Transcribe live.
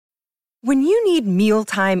When you need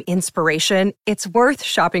mealtime inspiration, it's worth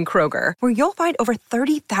shopping Kroger, where you'll find over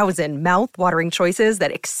 30,000 mouth-watering choices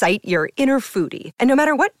that excite your inner foodie. And no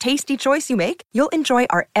matter what tasty choice you make, you'll enjoy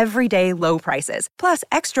our everyday low prices, plus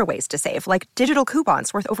extra ways to save, like digital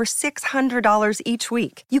coupons worth over $600 each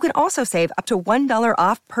week. You can also save up to $1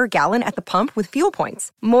 off per gallon at the pump with fuel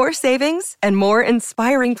points. More savings and more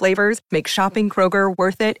inspiring flavors make shopping Kroger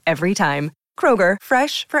worth it every time. Kroger,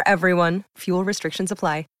 fresh for everyone. Fuel restrictions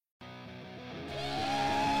apply.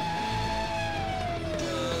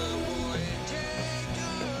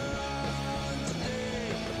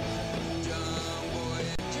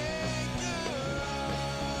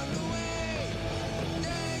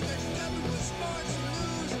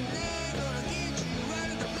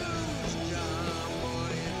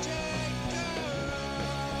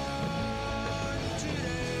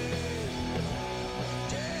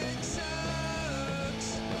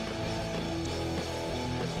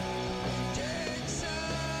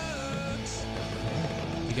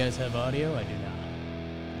 You guys have audio? I do not.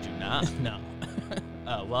 You do not? No.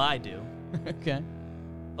 Oh, well, I do. Okay.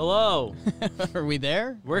 Hello. Are we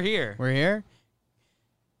there? We're here. We're here?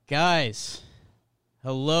 Guys,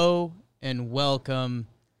 hello and welcome.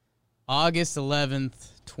 August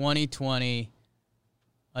 11th, 2020.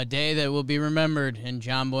 A day that will be remembered in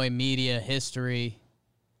Jomboy media history.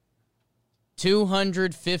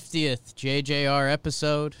 250th JJR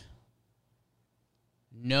episode.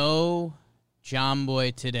 No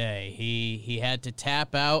Jomboy today. He had to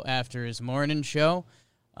tap out after his morning show.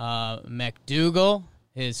 McDougal,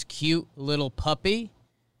 his cute little puppy,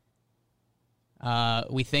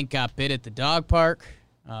 we think got bit at the dog park.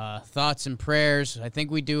 Thoughts and prayers. I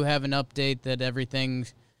think we do have an update that everything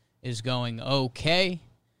is going okay.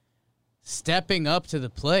 Stepping up to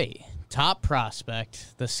the plate, top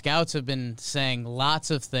prospect. The scouts have been saying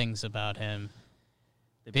lots of things about him.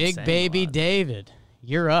 Big baby David,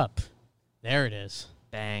 you're up. There it is.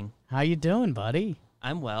 Bang. How you doing, buddy?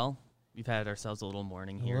 I'm well. We've had ourselves a little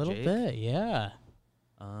morning here, A little Jake. bit, yeah.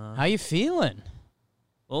 How you feeling?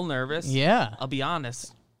 A little nervous. Yeah. I'll be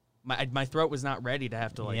honest. My throat was not ready to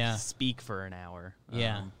have to Yeah. speak for an hour.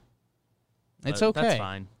 Yeah. It's but okay. That's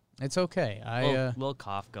fine. It's okay. Little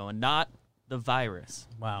cough going. Not the virus.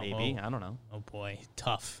 Wow. Maybe. Oh. I don't know. Oh boy,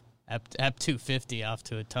 tough. Ep 250 off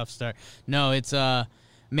to a tough start. No, it's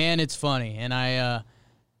man, it's funny. And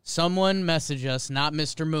someone messaged us, not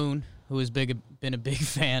Mr. Moon, who has been a big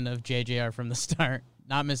fan of JJR from the start.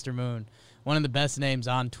 Not Mr. Moon. One of the best names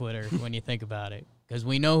on Twitter when you think about it, because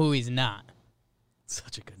we know who he's not.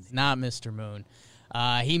 Such a good name. It's not Mr. Moon.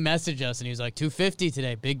 He messaged us and he was like, 250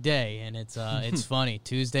 today, big day. And it's funny.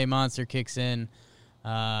 Tuesday Monster kicks in.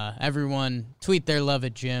 Everyone tweet their love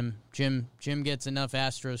at Jim. Jim gets enough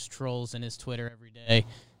Astros trolls in his Twitter every day.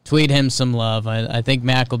 Tweet him some love. I think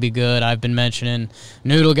Mac will be good. I've been mentioning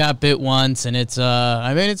Noodle got bit once, and it's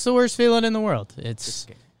it's the worst feeling in the world.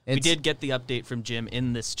 We did get the update from Jim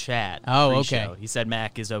in this chat. Oh, pre-show. okay. He said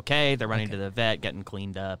Mac is okay. They're running to the vet, getting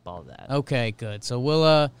cleaned up, all that. Okay, good. So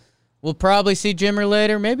we'll probably see Jimmer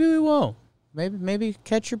later. Maybe we won't. Maybe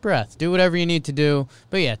catch your breath. Do whatever you need to do.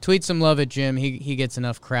 But yeah, tweet some love at Jim. He gets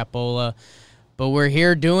enough crapola. But we're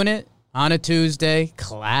here doing it on a Tuesday.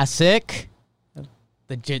 Classic.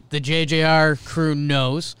 The JJR crew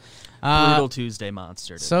knows. Brutal Tuesday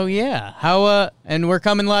monster. So yeah, and we're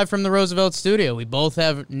coming live from the Roosevelt studio. We both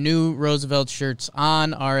have new Roosevelt shirts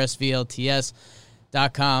on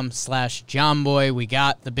rsvlts.com/Jomboy. We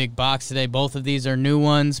got the big box today. Both of these are new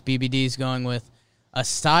ones. BBD's going with a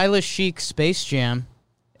stylish chic Space Jam.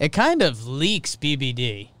 It kind of leaks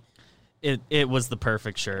BBD. It was the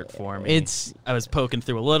perfect shirt for me. I was poking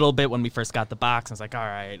through a little bit when we first got the box. I was like, all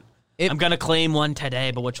right, I'm going to claim one today,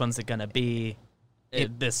 but which one's it going to be?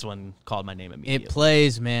 This one called my name immediately. It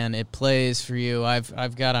plays, man. It plays for you.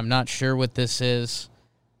 I've got, I'm not sure what this is.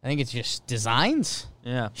 I think it's just designs.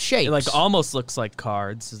 Yeah. Shapes. It almost looks like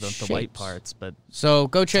cards, the white parts, but so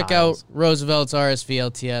go check tiles. out Roosevelt's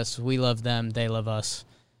RSVLTS. We love them. They love us.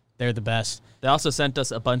 They're the best. They also sent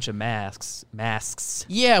us a bunch of masks.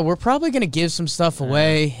 Yeah, we're probably going to give some stuff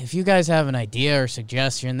away. If you guys have an idea or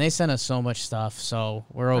suggestion, they sent us so much stuff, so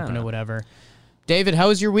we're open to whatever. David, how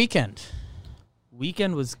was your weekend?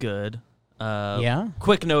 Weekend was good. Yeah?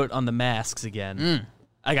 Quick note on the masks again.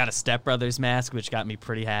 I got a Step Brothers mask, which got me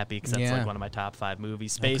pretty happy because that's like one of my top 5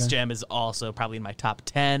 movies. Space Jam is also probably in my top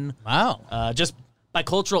 10. Wow. Just by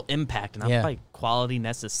cultural impact, not by quality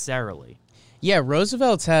necessarily. Yeah,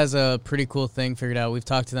 Roosevelt's has a pretty cool thing figured out. We've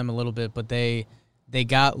talked to them a little bit, but they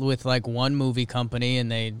got with like one movie company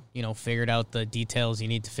and they, figured out the details you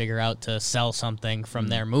need to figure out to sell something from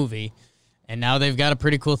their movie. And now they've got a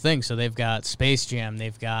pretty cool thing. So they've got Space Jam,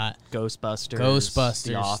 they've got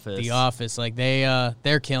Ghostbusters, The Office. Like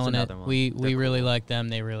they're killing it. We really cool. Like them.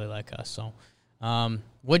 They really like us. So,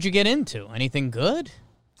 what'd you get into? Anything good?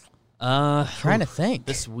 Trying to think.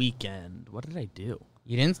 This weekend, what did I do?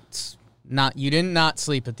 You did not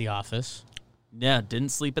sleep at the office. Yeah, didn't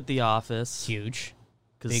sleep at the office. Huge.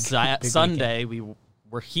 Because Sunday we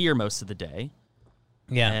were here most of the day.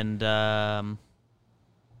 Yeah. And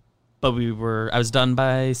but I was done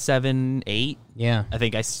by 7, 8. Yeah. I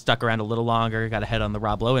think I stuck around a little longer. Got ahead on the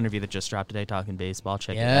Rob Lowe interview that just dropped today, talking baseball.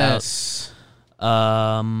 Check it out.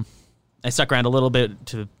 I stuck around a little bit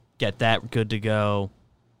to get that good to go.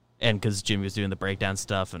 And because Jimmy was doing the breakdown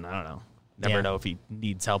stuff, and I don't know. Never know if he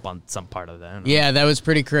needs help on some part of that. Yeah, that was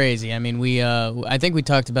pretty crazy. I mean, I think we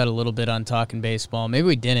talked about it a little bit on Talking Baseball. Maybe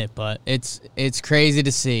we didn't, but it's crazy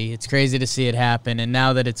to see. It's crazy to see it happen. And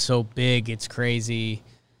now that it's so big, it's crazy.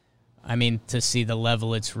 I mean, to see the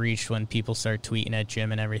level it's reached when people start tweeting at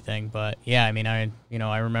Jim and everything. But yeah, I mean,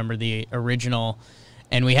 I remember the original,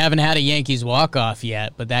 and we haven't had a Yankees walk-off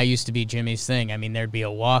yet, but that used to be Jimmy's thing. I mean, there'd be a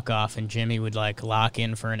walk-off, and Jimmy would like lock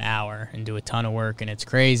in for an hour and do a ton of work, and it's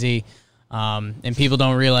crazy. And people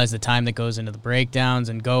don't realize the time that goes into the breakdowns.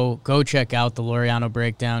 And go check out the Laureano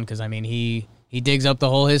breakdown, because I mean he digs up the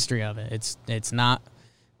whole history of it. It's not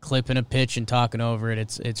clipping a pitch and talking over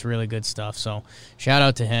it. It's really good stuff. So shout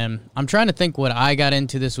out to him. I'm trying to think what I got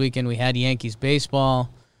into this weekend. We had Yankees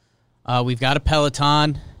baseball. We've got a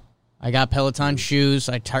Peloton. I got Peloton shoes.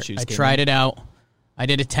 I tried it out. I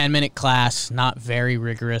did a 10-minute class. Not very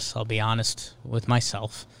rigorous, I'll be honest with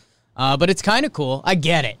myself. But it's kind of cool. I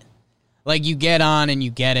get it. Like, you get on and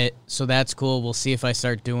you get it, so that's cool. We'll see if I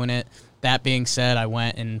start doing it. That being said, I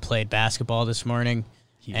went and played basketball this morning.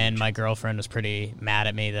 Huge. And my girlfriend was pretty mad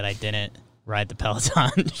at me that I didn't ride the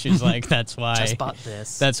Peloton. She's like, that's why. Just bought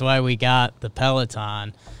this. That's why we got the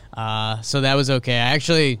Peloton. So that was okay. I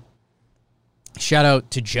actually, shout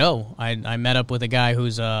out to Joe. I met up with a guy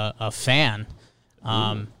who's a fan,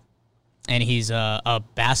 and he's a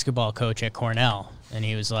basketball coach at Cornell. And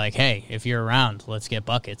he was like, hey, if you're around, let's get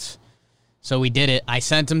buckets. So we did it. I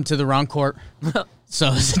sent him to the wrong court. So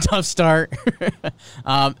it was a tough start.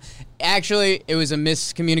 Actually, it was a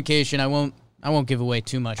miscommunication. I won't give away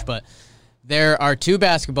too much, but there are 2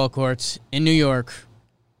 basketball courts in New York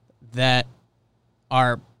that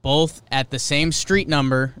are both at the same street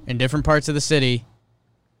number in different parts of the city,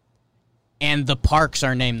 and the parks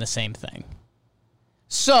are named the same thing.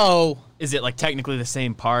 So, is it like technically the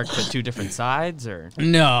same park but 2 different sides, or?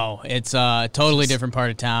 No, it's a totally different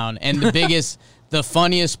part of town. And the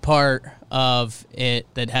funniest part of it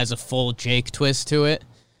that has a full Jake twist to it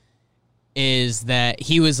is that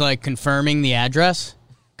he was like confirming the address.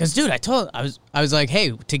 Because, dude, I was like,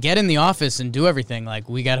 hey, to get in the office and do everything, like,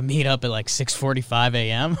 we got to meet up at like 6:45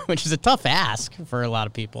 a.m., which is a tough ask for a lot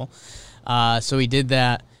of people. So he did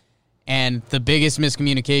that. And the biggest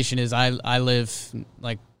miscommunication is I live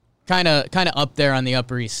like kind of up there on the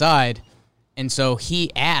Upper East Side. And so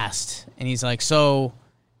he asked, and he's like, so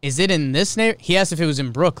is it in this neighborhood? He asked if it was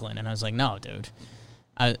in Brooklyn. And I was like, no, dude.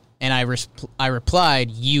 And I replied,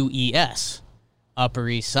 UES, Upper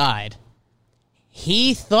East Side.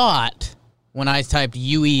 He thought when I typed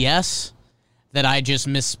UES that I just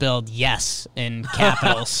misspelled yes in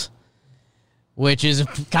capitals. Which is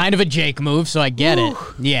kind of a Jake move, so I get it.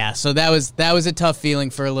 Yeah, so that was a tough feeling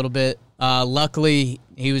for a little bit. Luckily,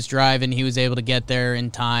 he was driving. He was able to get there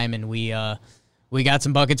in time, and we got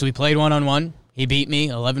some buckets. We played one-on-one. He beat me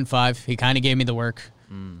 11-5. He kind of gave me the work.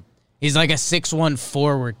 He's like a 6'1"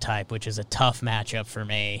 forward type, which is a tough matchup for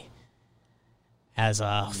me as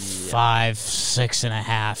a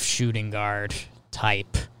 5'6.5" shooting guard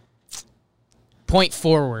type. Point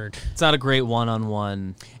forward. It's not a great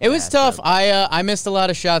one-on-one. It was tough. I missed a lot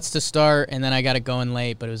of shots to start, and then I got it going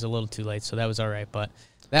late, but it was a little too late, so that was all right. But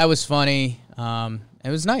that was funny. It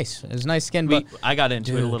was nice. It was nice again. But I got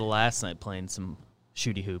into it a little last night playing some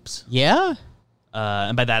shooty hoops. Yeah?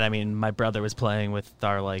 And by that I mean my brother was playing with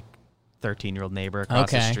our like 13-year-old neighbor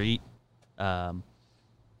across the street. Quasi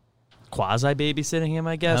babysitting him,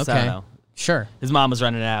 I guess. Okay. I don't know. Sure. His mom was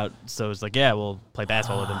running out, so it was like, yeah, we'll play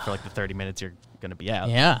basketball with him for like the 30 minutes you're going to be out.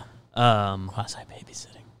 Yeah. Quasi-babysitting.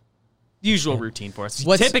 Usual routine for us.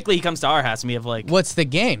 Typically, he comes to our house and we have like... What's the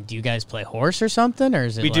game? Do you guys play horse or something? Or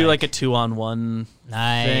is it we do like a 2-on-1 thing.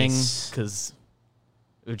 Nice.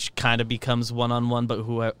 Which kind of becomes 1-on-1, but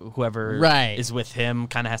whoever is with him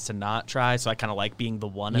kind of has to not try, so I kind of like being the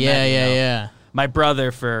one in that. Yeah. My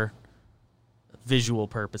brother, for visual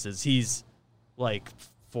purposes, he's like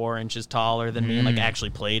 4 inches taller than me and like actually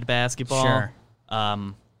played basketball. Sure.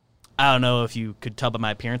 I I don't know if you could tell by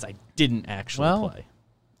my appearance. I didn't actually play.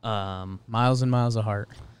 Miles and miles of heart.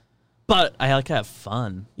 But I like to have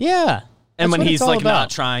fun. Yeah. And when he's like not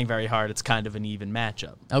trying very hard, it's kind of an even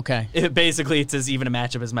matchup. Okay. It's as even a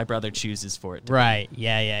matchup as my brother chooses for it. Right.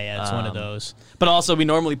 Yeah. It's one of those. But also, we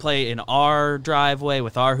normally play in our driveway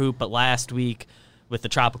with our hoop. But last week, with the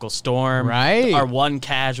tropical storm, right, our one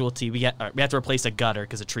casualty, we have to replace a gutter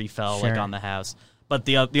because a tree fell like on the house. But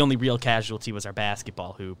the only real casualty was our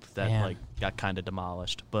basketball hoop that got kind of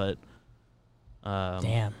demolished. But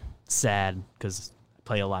sad because I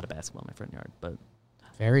play a lot of basketball in my front yard. But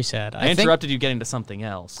very sad. I interrupted you getting to something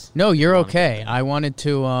else. No, you're okay. I wanted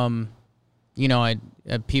to,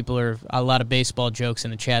 people are a lot of baseball jokes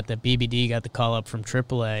in the chat that BBD got the call up from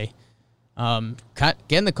AAA.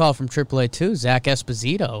 Getting the call from AAA too, Zach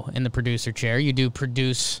Esposito in the producer chair. You do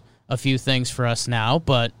produce a few things for us now,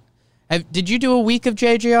 but did you do a week of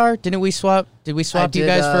JJR? Did we swap you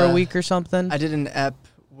guys for a week or something? I did an ep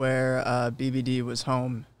where BBD was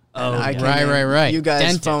home. Right. You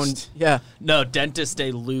guys phoned. Yeah. No, Dentist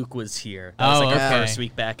Day Luke was here. That was our first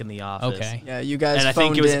week back in the office. Okay. Yeah, you guys phoned in. And I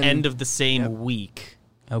think it was end of the same week.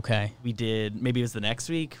 Okay. We did, maybe it was the next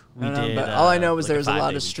week. But all I know was there was a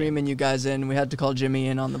lot of streaming you guys in. We had to call Jimmy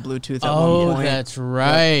in on the Bluetooth at one point. That's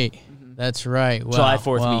right. Yep. That's right. Well, July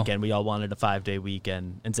 4th weekend, we all wanted a 5-day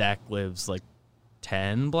weekend, and Zach lives like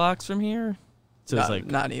 10 blocks from here. So it's like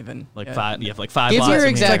not even five. You have like 5 Give blocks. Give your from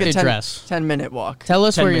exact here. address. 10-minute walk. Tell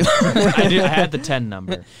us where you. I had the 10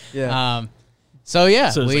 number. Yeah. So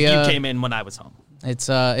you came in when I was home.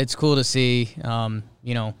 It's cool to see.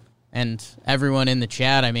 And everyone in the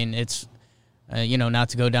chat. I mean, it's not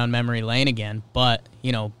to go down memory lane again, but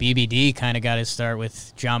BBD kind of got his start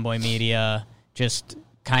with John Boy Media, just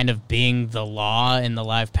kind of being the law in the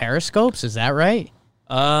live periscopes. Is that right?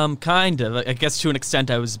 Kind of. I guess to an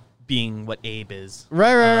extent, I was being what Abe is.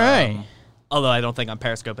 Right. Although I don't think on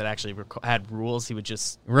Periscope it actually had rules. He would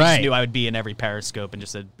just knew I would be in every Periscope and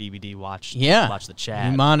just said BBD watch the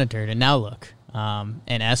chat. You monitored, and now look. And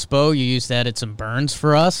Espo, you used to edit some burns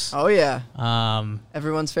for us. Oh yeah.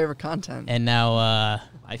 Everyone's favorite content. And now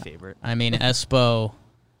my favorite. I mean, Espo.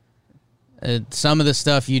 Some of the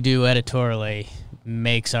stuff you do editorially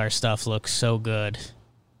makes our stuff look so good.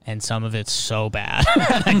 And some of it's so bad.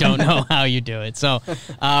 I don't know how you do it. So,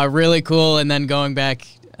 really cool. And then going back,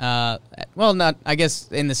 I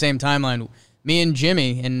guess in the same timeline, me and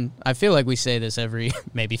Jimmy, and I feel like we say this every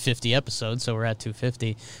maybe 50 episodes, so we're at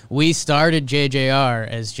 250. We started JJR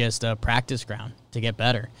as just a practice ground to get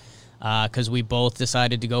better because we both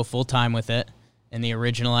decided to go full-time with it. And the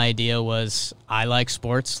original idea was, I like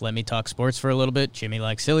sports. Let me talk sports for a little bit. Jimmy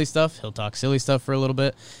likes silly stuff. He'll talk silly stuff for a little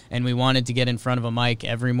bit. And we wanted to get in front of a mic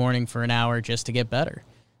every morning for an hour just to get better.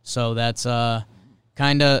 So that's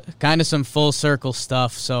kind of some full circle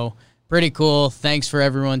stuff. So pretty cool. Thanks for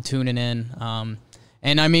everyone tuning in.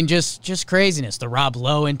 And I mean, just craziness. The Rob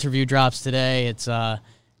Lowe interview drops today. It's August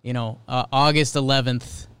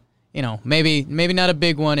 11th. Maybe not a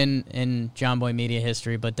big one in John Boy Media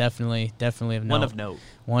history, but definitely of note.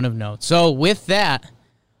 One of note. So with that,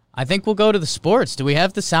 I think we'll go to the sports. Do we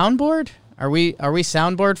have the soundboard? Are we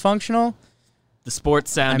soundboard functional? The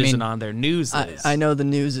sports sound isn't on there. News is. I know the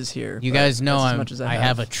news is here. You guys know I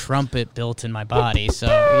have a trumpet built in my body, so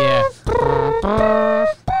yeah.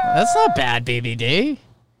 That's not bad, BBD.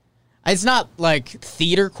 It's not like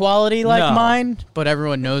theater quality like mine, but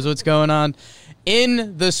everyone knows what's going on.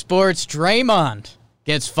 In the sports, Draymond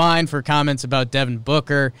gets fined for comments about Devin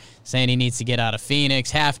Booker, saying he needs to get out of Phoenix.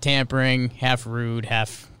 Half tampering, half rude,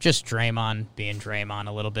 half just Draymond being Draymond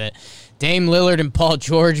a little bit. Dame Lillard and Paul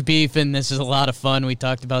George beefing. This is a lot of fun. We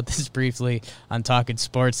talked about this briefly on Talking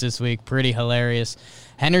Sports this week. Pretty hilarious.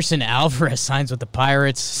 Henderson Alvarez signs with the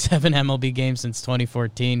Pirates. 7 MLB games since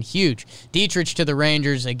 2014. Huge. Dietrich to the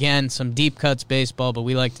Rangers. Again, some deep cuts baseball, but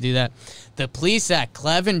we like to do that. The Plesac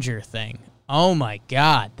Clevenger thing. Oh, my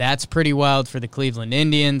God. That's pretty wild for the Cleveland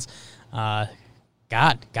Indians.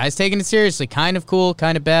 Guy's taking it seriously. Kind of cool,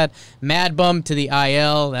 kind of bad. Mad Bum to the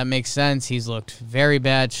IL. That makes sense. He's looked very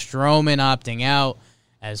bad. Stroman opting out.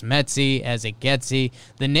 As Metsy as it getsy.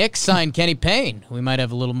 The Knicks signed Kenny Payne. We might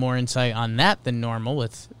have a little more insight on that than normal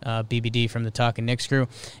with BBD from the Talking Knicks crew.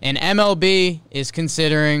 And MLB is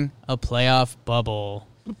considering a playoff bubble.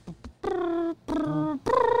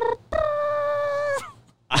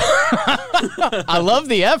 I love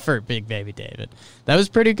the effort, Big Baby David. That was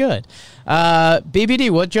pretty good.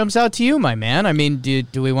 BBD, what jumps out to you, my man? I mean,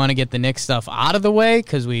 do we want to get the Knicks stuff out of the way?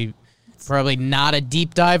 Because we probably not a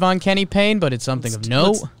deep dive on Kenny Payne, but it's something of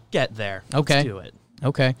note. Let's get there. Okay. Let's do it.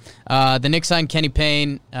 Okay. The Knicks signed Kenny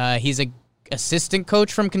Payne. He's assistant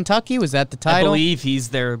coach from Kentucky. Was that the title? I believe he's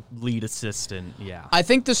their lead assistant, yeah. I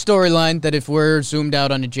think the storyline that if we're zoomed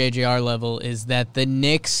out on a JJR level is that the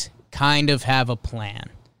Knicks kind of have a plan.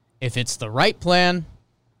 If it's the right plan,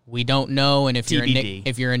 we don't know, and if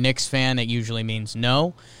you're a Knicks fan, it usually means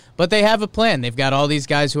no. But they have a plan. They've got all these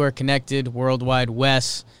guys who are connected, Worldwide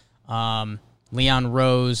Wes, Leon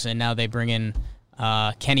Rose, and now they bring in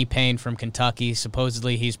Kenny Payne from Kentucky.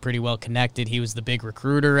 Supposedly he's pretty well connected. He was the big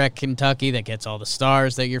recruiter at Kentucky that gets all the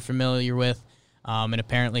stars that you're familiar with. And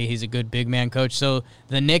apparently he's a good big man coach. So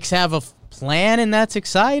the Knicks have a plan, and that's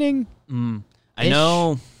exciting. I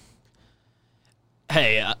know.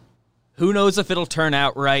 Hey, who knows if it'll turn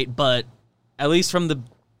out right, but at least from the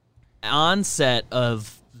onset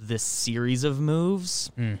of this series of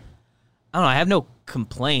moves, I don't know, I have no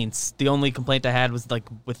complaints. The only complaint I had was like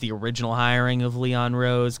with the original hiring of Leon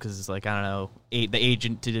Rose, because like, I don't know, the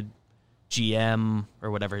agent to the GM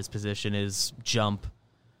or whatever his position is, jump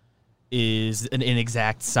is an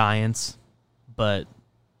inexact science, but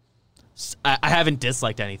I haven't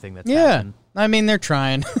disliked anything that's happened. I mean, they're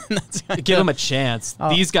trying. Give them a chance.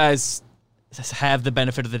 These guys have the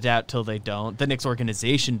benefit of the doubt till they don't. The Knicks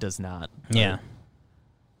organization does not. Yeah.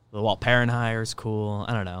 The Walt Perrin hire is cool.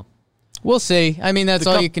 I don't know. We'll see. I mean, that's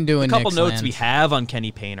all you can do in Knicks land. A couple notes we have on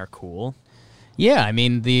Kenny Payne are cool. Yeah, I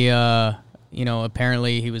mean,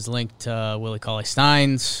 apparently he was linked to Willie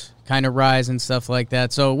Cauley-Stein's kind of rise and stuff like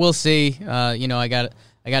that. So we'll see. I got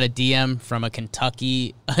a DM from a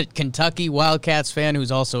Kentucky Wildcats fan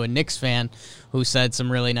who's also a Knicks fan who said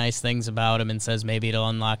some really nice things about him and says maybe it'll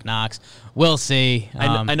unlock Knox. We'll see.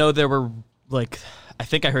 I know there were I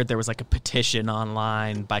think I heard there was like a petition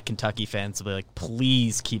online by Kentucky fans to be like,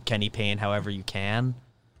 please keep Kenny Payne however you can.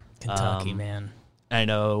 Kentucky, man. I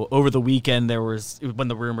know over the weekend when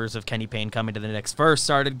the rumors of Kenny Payne coming to the Knicks first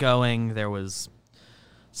started going, there was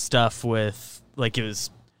stuff with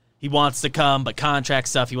he wants to come, but contract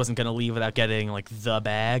stuff, he wasn't going to leave without getting like the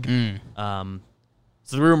bag. So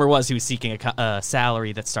the rumor was he was seeking a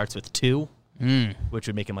salary that starts with 2, which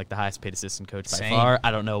would make him like the highest paid assistant coach by far. I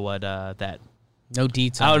don't know what no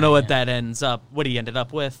detail. I don't know what he ended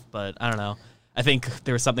up with, but I don't know. I think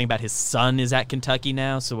there was something about his son is at Kentucky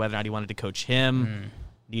now, so whether or not he wanted to coach him,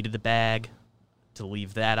 needed the bag to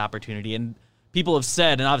leave that opportunity. And people have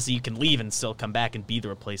said, and obviously you can leave and still come back and be the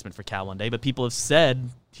replacement for Cal one day, but people have said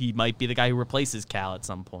he might be the guy who replaces Cal at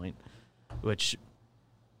some point, which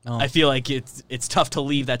I feel like it's tough to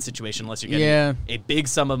leave that situation unless you're getting a big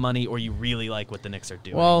sum of money or you really like what the Knicks are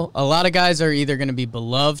doing. Well, a lot of guys are either going to be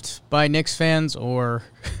beloved by Knicks fans or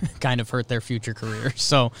kind of hurt their future careers.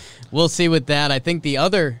 So we'll see with that. I think the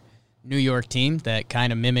other New York team that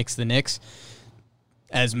kind of mimics the Knicks,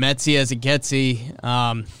 as Metsy as it getsy,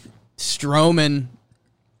 Stroman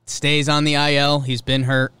stays on the IL. He's been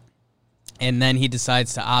hurt. And then he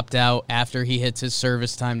decides to opt out after he hits his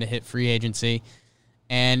service time to hit free agency.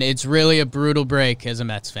 And it's really a brutal break as a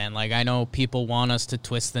Mets fan. Like, I know people want us to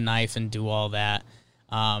twist the knife and do all that.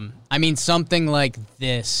 I mean, something like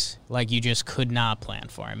this, like, you just could not plan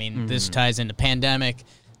for. I mean, this ties into pandemic.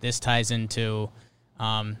 This ties into,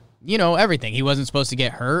 everything. He wasn't supposed to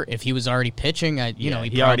get hurt. If he was already pitching, he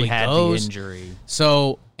already had the injury.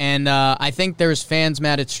 So, and I think there's fans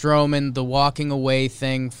mad at Stroman, the walking away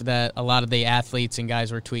thing that a lot of the athletes and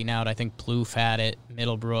guys were tweeting out. I think Plouffe had it,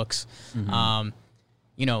 Middlebrooks.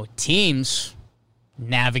 Teams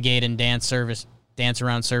navigate and dance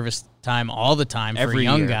around service time all the time for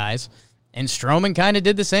young guys. And Stroman kind of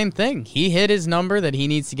did the same thing. He hit his number that he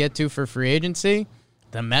needs to get to for free agency.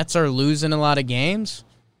 The Mets are losing a lot of games.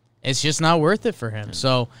 It's just not worth it for him.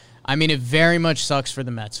 So, I mean, it very much sucks for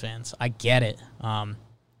the Mets fans. I get it.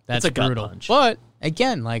 That's a brutal. gut punch. But,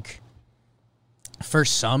 again, for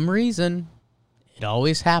some reason, it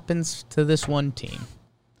always happens to this one team.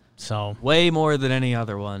 So way more than any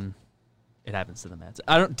other one, it happens to the Mets.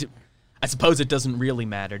 I suppose it doesn't really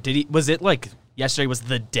matter. Was it like yesterday was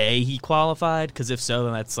the day he qualified? Because if so,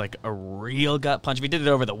 then that's like a real gut punch. If he did it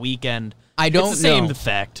over the weekend, it's the same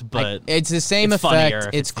effect, but it's the same effect.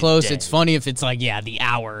 It's close. It's funny if it's the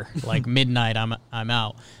hour, like midnight. I'm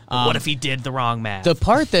out. What if he did the wrong math? The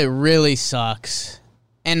part that really sucks,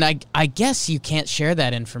 and I guess you can't share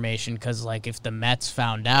that information because if the Mets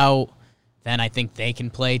found out, then I think they can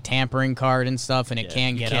play tampering card and stuff, and it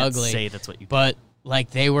can get ugly. Say that's what you. But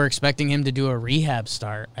they were expecting him to do a rehab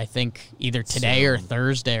start, I think either today or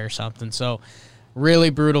Thursday or something. So really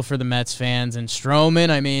brutal for the Mets fans. And Stroman,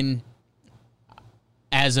 I mean,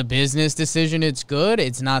 as a business decision, it's good.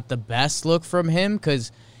 It's not the best look from him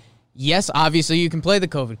because, yes, obviously you can play the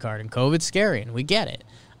COVID card, and COVID's scary, and we get it.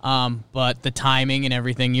 But the timing and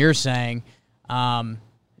everything you're saying,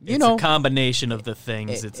 it's a combination of the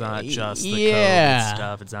things. It's not just the COVID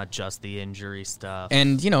stuff. It's not just the injury stuff.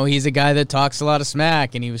 And, he's a guy that talks a lot of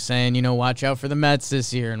smack, and he was saying, watch out for the Mets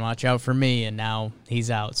this year and watch out for me, and now he's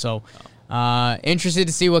out. So interested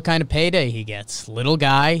to see what kind of payday he gets. Little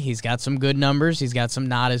guy. He's got some good numbers. He's got some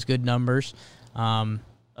not as good numbers.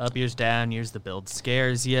 Up years, down years, the build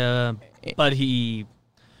scares you. But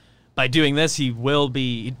by doing this, he will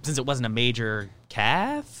be, since it wasn't a major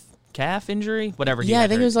calf injury, whatever. I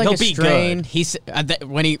think it was like a strain.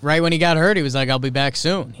 When he got hurt, he was like, "I'll be back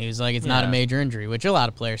soon." He was like, "It's not a major injury," which a lot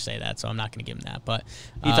of players say that, so I'm not going to give him that. But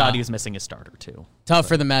he thought he was missing a starter too. Tough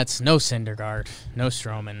for the Mets. No Syndergaard, no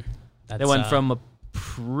Stroman. They went from a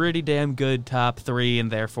pretty damn good top 3 and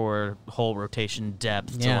therefore whole rotation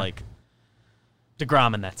depth to like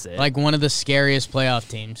DeGrom, and that's it. Like one of the scariest playoff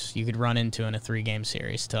teams you could run into in a 3-game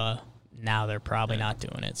series to now they're probably not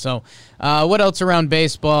doing it. So what else around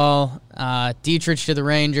baseball? Dietrich to the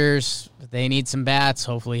Rangers. They need some bats.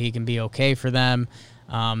 Hopefully he can be okay for them.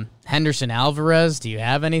 Henderson Alvarez, do you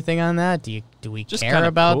have anything on that? Do we just care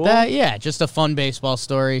about that? Yeah, just a fun baseball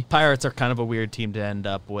story. Pirates are kind of a weird team to end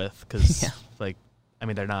up with because,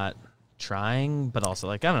 they're not trying, but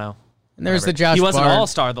also, I don't know. And there's the Josh Bard. He was an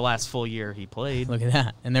all-star the last full year he played. Look at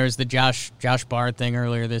that. And there was the Josh Bard thing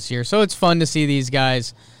earlier this year. So it's fun to see these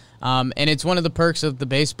guys. And it's one of the perks of the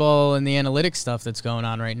baseball and the analytics stuff that's going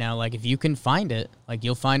on right now. Like, if you can find it,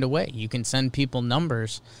 you'll find a way. You can send people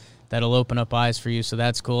numbers that'll open up eyes for you, so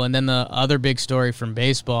that's cool. And then the other big story from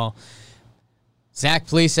baseball, Zach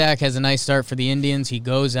Plesac has a nice start for the Indians. He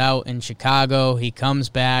goes out in Chicago. He comes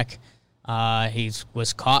back. He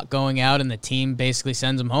was caught going out, and the team basically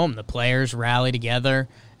sends him home. The players rally together,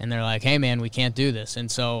 and they're like, hey, man, we can't do this. And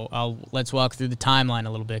so let's walk through the timeline a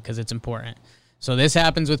little bit because it's important. So this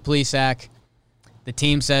happens with Plesac. The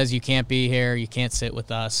team says, you can't be here, you can't sit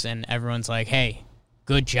with us, and everyone's like, hey,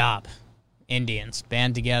 good job, Indians.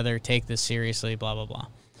 Band together, take this seriously, blah, blah, blah.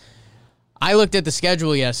 I looked at the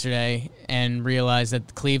schedule yesterday and realized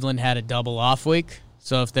that Cleveland had a double off week.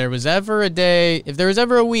 So if there was ever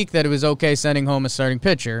a week that it was okay sending home a starting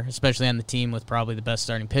pitcher, especially on the team with probably the best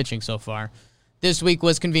starting pitching so far, this week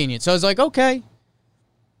was convenient. So I was like, okay,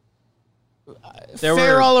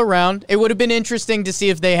 fair all around. It would have been interesting to see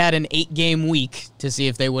if they had an 8-game week to see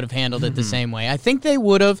if they would have handled it the same way. I think they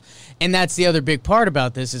would have, and that's the other big part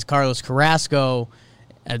about this is Carlos Carrasco,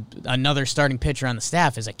 another starting pitcher on the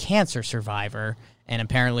staff, is a cancer survivor, and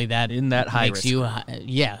apparently that makes you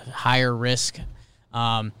higher risk.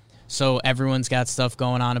 So everyone's got stuff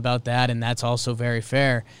going on about that, and that's also very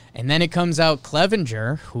fair. And then it comes out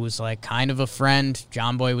Clevinger, who's like kind of a friend.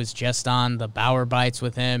 John Boy was just on the Bauer Bites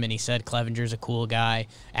with him, and he said Clevinger's a cool guy.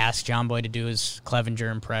 Asked John Boy to do his Clevinger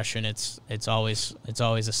impression. It's always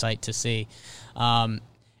a sight to see.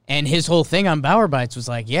 And his whole thing on Bauer Bites was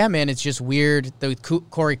like, yeah, man, it's just weird that with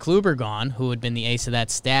Corey Kluber gone, who had been the ace of that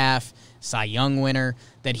staff, Cy Young winner,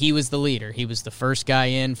 that he was the leader. He was the first guy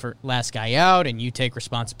in for last guy out, and you take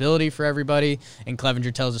responsibility for everybody. And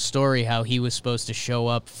Clevinger tells a story how he was supposed to show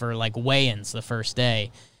up for weigh-ins the first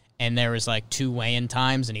day, and there was 2 weigh-in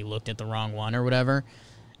times, and he looked at the wrong one or whatever.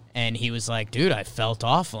 And he was like, dude, I felt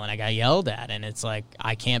awful, and I got yelled at, and it's like,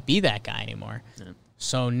 I can't be that guy anymore. Yeah.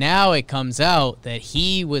 So now it comes out that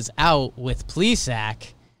he was out with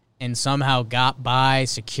Plesac and somehow got by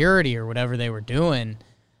security or whatever they were doing.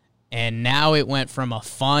 And now it went from a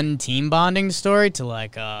fun team bonding story to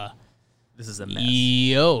this is a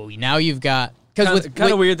mess. Now you've got kind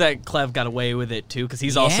of weird that Clev got away with it too, because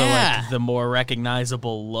he's also the more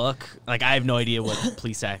recognizable look. I have no idea what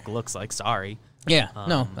Plesac looks like. Sorry. Yeah,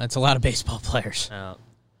 no, that's a lot of baseball players.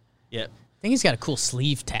 Yeah. I think he's got a cool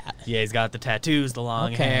sleeve tat. Yeah, he's got the tattoos, the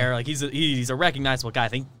long hair. He's a recognizable guy. I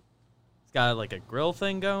think he's got a grill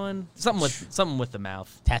thing going. Something with the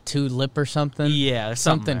mouth. Tattooed lip or something. Yeah,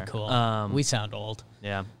 something cool. We sound old.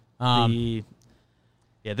 Yeah. There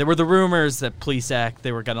were the rumors that Plesac,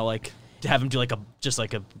 they were gonna have him do a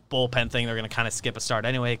bullpen thing. They're gonna kind of skip a start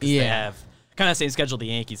anyway because they have kind of same schedule the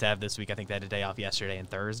Yankees have this week. I think they had a day off yesterday and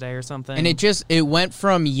Thursday or something. And it went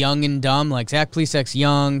from young and dumb, Zach Plesac's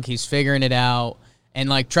young, he's figuring it out, and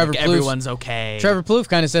Trevor Plouffe, everyone's okay. Trevor Plouffe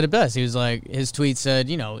kind of said it best. He was his tweet said,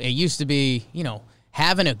 it used to be,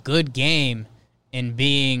 having a good game and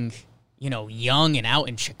being, young and out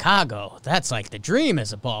in Chicago. That's the dream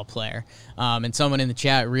as a ball player. And someone in the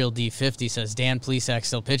chat, Real D50, says Dan Plesac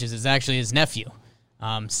still pitches. It's actually his nephew,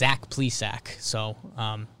 Zach Plesac. So,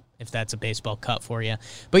 if that's a baseball cut for you.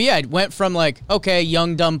 But yeah, it went from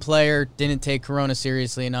young, dumb player, didn't take Corona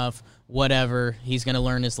seriously enough, whatever, he's going to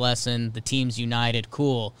learn his lesson, the team's united,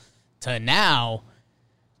 cool, to now,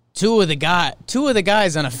 two of the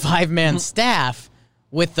guys on a 5-man staff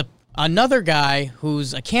with another guy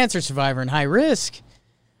who's a cancer survivor and high risk,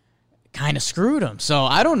 kind of screwed him. So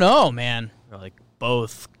I don't know, man. They're like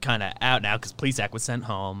both kind of out now because Plesac was sent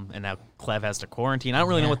home, and now Clev has to quarantine. I don't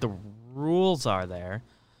really know what the rules are there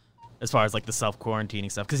as far as like the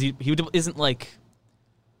self-quarantining stuff, because he isn't like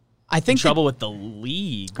I think in trouble with the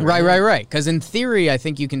league. Right. Because in theory, I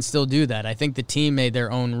think you can still do that. I think the team made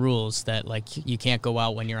their own rules that like you can't go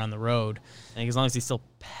out when you're on the road. I think as long as he still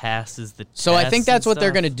passes the So I think that's what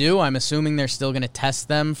they're going to do. I'm assuming they're still going to test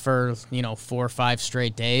them for 4 or 5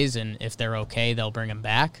 straight days, and if they're okay, they'll bring them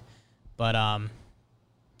back. But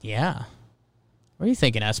yeah. What are you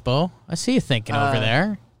thinking, Espo? I see you thinking over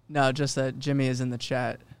there. No, just that Jimmy is in the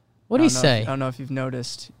chat. What do you say? I don't know if you've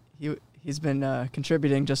noticed. He's been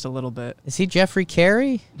contributing just a little bit. Is he Jeffrey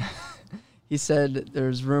Carey? He said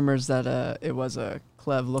there's rumors that it was a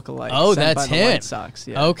Clev lookalike. Oh, that's by him. The White Sox.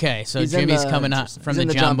 Yeah. Okay, so Jimmy's coming out from the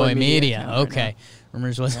John Boy Media. Okay. Right,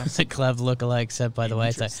 rumors was a Clev lookalike sent by the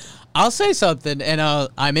White Sox. I'll say something, and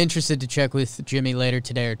I'm interested to check with Jimmy later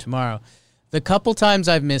today or tomorrow. The couple times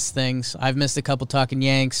I've missed things, I've missed a couple Talking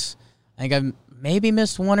Yanks. I think I've maybe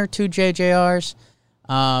missed 1 or 2 JJRs.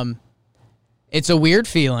 It's a weird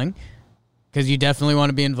feeling because you definitely want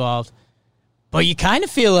to be involved, but you kind of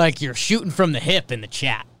feel like you're shooting from the hip in the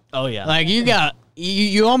chat. Oh, yeah. Like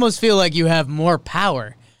you almost feel like you have more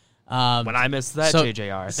power. When I missed that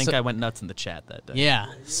JJR, I think I went nuts in the chat that day. Yeah.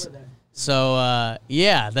 So,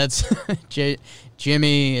 that's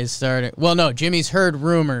Jimmy is starting. Well, no, Jimmy's heard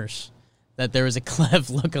rumors that there was a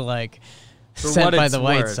Clev lookalike sent by the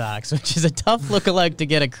White Sox, which is a tough lookalike to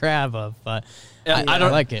get a crab of, but I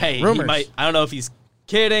don't like it. Hey, rumors. I don't know if he's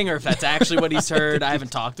kidding or if that's actually what he's heard. I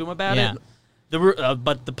haven't talked to him about it.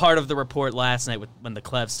 But the part of the report last night when the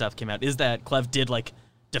Clev stuff came out is that Clev did like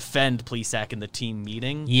defend Plesac in the team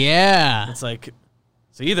meeting. Yeah. It's like,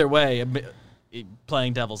 so either way,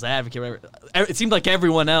 playing devil's advocate, whatever, it seemed like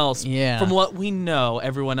everyone else, from what we know,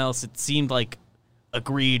 everyone else, it seemed like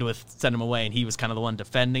agreed with send him away, and he was kind of the one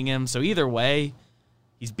defending him. So either way,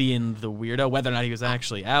 he's being the weirdo, whether or not he was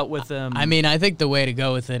actually out with him. I mean, I think the way to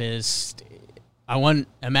go with it is,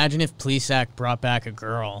 imagine if Plesac brought back a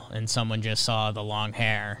girl and someone just saw the long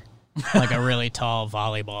hair, like a really tall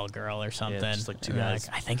volleyball girl or something. Yeah, just like 2 guys.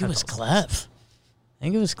 I think it was Clev.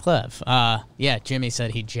 Jimmy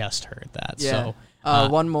said he just heard that. Yeah. So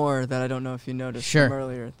one more that I don't know if you noticed from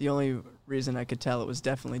earlier. The only reason I could tell it was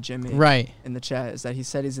definitely Jimmy in the chat is that he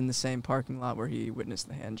said he's in the same parking lot where he witnessed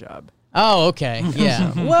the hand job. Oh, okay.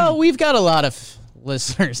 Yeah. Well, we've got a lot of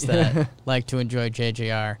listeners that like to enjoy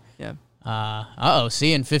JJR. Yeah. See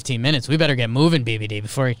you in 15 minutes. We better get moving, BBD,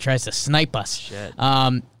 before he tries to snipe us. Shit.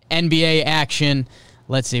 NBA action.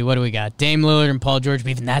 Let's see, what do we got? Dame Lillard and Paul George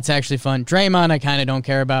beefing. That's actually fun. Draymond, I kind of don't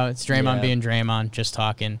care about. It's Draymond being Draymond, just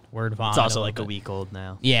talking word vomit. It's also like a week old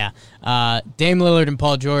now. Yeah. Dame Lillard and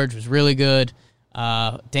Paul George was really good.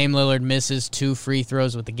 Dame Lillard misses 2 free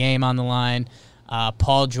throws with the game on the line.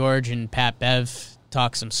 Paul George and Pat Bev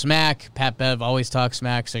talk some smack. Pat Bev always talks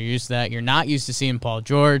smack, so you're used to that. You're not used to seeing Paul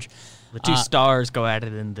George. The 2 stars go at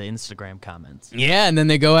it in the Instagram comments. Yeah, and then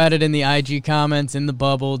they go at it in the IG comments, in the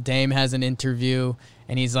bubble. Dame has an interview,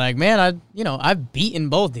 and he's like, man, I've beaten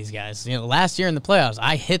both these guys. Last year in the playoffs,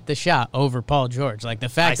 I hit the shot over Paul George. Like, the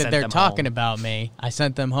fact that they're talking about me, I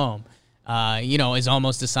sent them home, is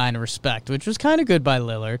almost a sign of respect, which was kind of good by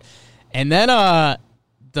Lillard. And then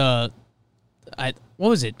what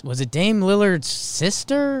was it? Was it Dame Lillard's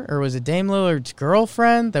sister or was it Dame Lillard's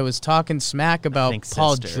girlfriend that was talking smack about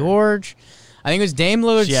Paul George? I think it was Dame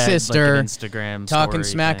Lillard's sister like an Instagram talking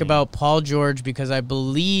smack about Paul George because I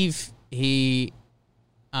believe he,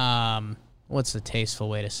 what's the tasteful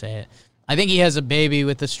way to say it? I think he has a baby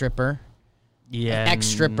with a stripper. Yeah.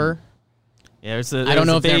 Ex-stripper. Yeah, I don't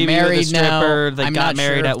know if they're married now. They I'm got not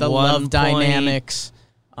married sure at the one love point. dynamics.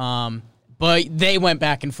 But they went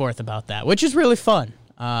back and forth about that, which is really fun.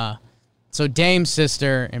 So Dame's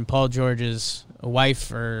sister and Paul George's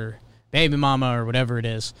wife or baby mama or whatever it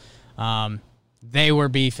is, they were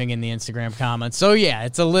beefing in the Instagram comments. So yeah,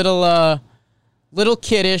 it's a little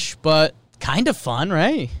kiddish, but kind of fun,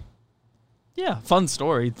 right? Yeah, fun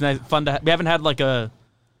story. It's nice, fun to. We haven't had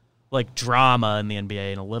like drama in the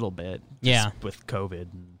NBA in a little bit. With COVID.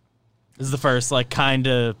 This is the first kind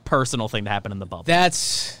of personal thing to happen in the bubble.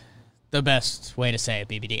 That's the best way to say it,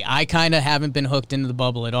 BBD. I kind of haven't been hooked into the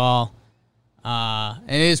bubble at all. And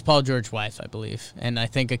it is Paul George's wife, I believe. And I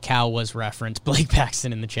think a cow was referenced. Blake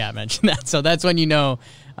Paxton in the chat mentioned that. So that's when you know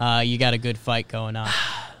you got a good fight going on.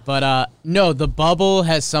 But no, the bubble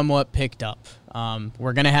has somewhat picked up.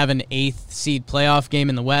 We're going to have an 8th seed playoff game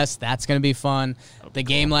in the West. That's going to be fun. The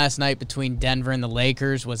game last night between Denver and the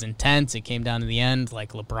Lakers was intense. It came down to the end,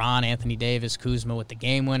 like LeBron, Anthony Davis, Kuzma with the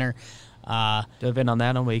game winner. Dove in on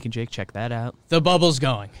that on Wake and Jake. Check that out. The bubble's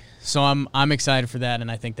going. So I'm excited for that,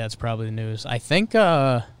 and I think that's probably the news. I think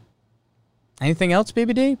anything else,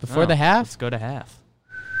 BBD, before the half? Let's go to half.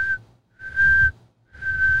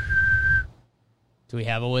 Do we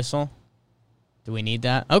have a whistle? Do we need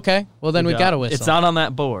that? Okay. Well, then we got a whistle. It's not on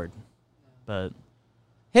that board, but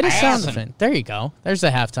hit a sound effect. There you go. There's the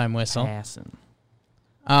halftime whistle.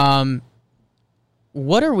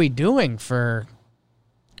 What are we doing for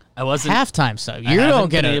halftime stuff? You don't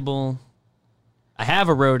get I have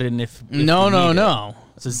a rodent if No.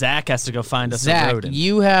 So Zach has to go find us a rodent.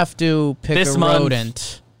 You have to pick a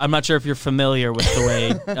rodent. I'm not sure if you're familiar with the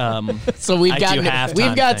way so we've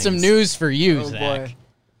got some news for you, Zach. Boy.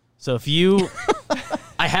 So if you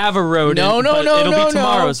I have a rodent. It'll be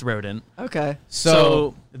tomorrow's rodent. Okay.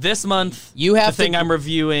 So this month the thing I'm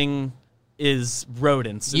reviewing is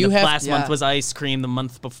rodents. Last month was ice cream. The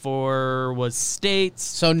month before was states.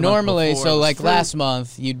 So normally, last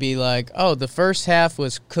month, you'd be like, oh, the first half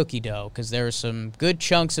was cookie dough because there were some good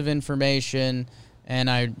chunks of information, and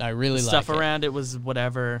I really like it. Stuff around it was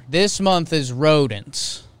whatever. This month is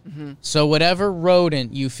rodents. Mm-hmm. So whatever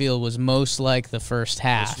rodent you feel was most like the first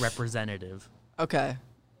half. Most representative. Okay.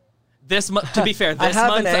 This month, to be fair, I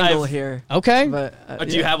have an angle here. Okay. But,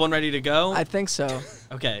 do you have one ready to go? I think so.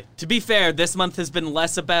 Okay. To be fair, this month has been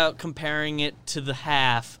less about comparing it to the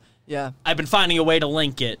half. Yeah. I've been finding a way to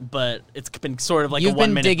link it, but it's been sort of like You've a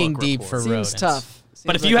 1 minute been digging book deep report. for rodents. Seems tough.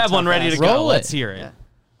 But if you have one ready to go, let's hear it.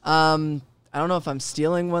 Yeah. I don't know if I'm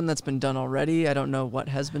stealing one that's been done already. I don't know what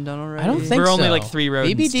has been done already. I don't think We're so. only like 3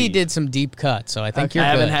 rodents BBD deep. did some deep cuts, so I think you're I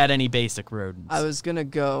haven't good. had any basic rodents. I was going to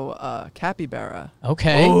go capybara.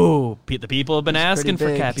 Okay. Oh, the people have been asking for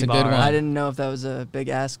capybara. It's a good one. I didn't know if that was a big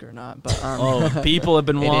ask or not. But people have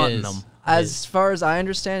been wanting them. As far as I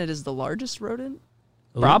understand, it is the largest rodent.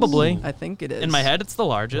 Probably. I think it is. In my head, it's the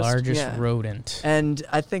largest. Rodent. And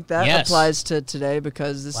I think that applies to today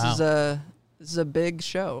because this is a big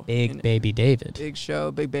show. Big Baby David. Big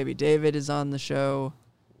show. Big Baby David is on the show,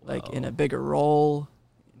 in a bigger role.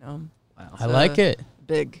 You know. Wow. I like it.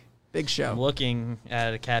 Big show. I'm looking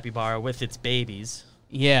at a capybara with its babies.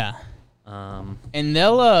 Yeah. And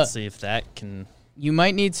they'll see if that can. You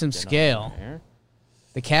might need some scale.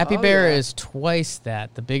 The capybara is twice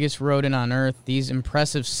that, the biggest rodent on Earth. These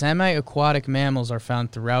impressive semi-aquatic mammals are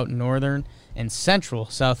found throughout northern and central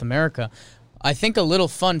South America. I think a little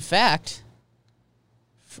fun fact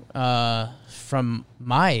from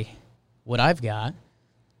what I've got,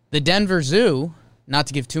 the Denver Zoo, not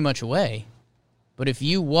to give too much away, but if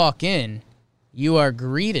you walk in, you are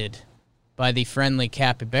greeted by the friendly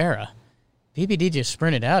capybara. BBD just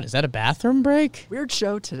sprinted out. Is that a bathroom break? Weird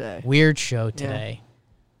show today. Yeah.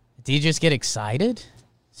 Did you just get excited?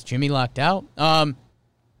 Is Jimmy locked out? Does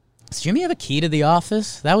Jimmy have a key to the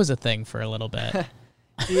office? That was a thing for a little bit.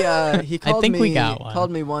 He called I think me, we got one.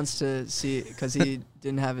 Called me once to see because he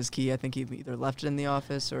didn't have his key. I think he either left it in the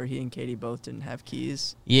office or he and Katie both didn't have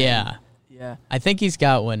keys. Yeah. Yeah. I think he's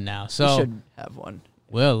got one now. So he should have one.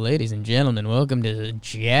 Well, ladies and gentlemen, welcome to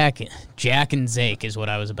Jack and Zake is what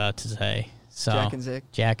I was about to say. So,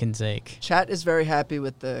 Jack and Zake. Chat is very happy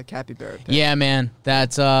with the capybara pick. Yeah, man.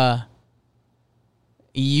 That's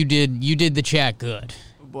you did the chat good.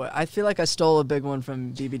 Boy, I feel like I stole a big one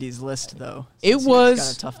from BBD's list though. It was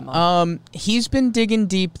kind of tough month. He's been digging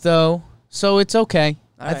deep though, so it's okay.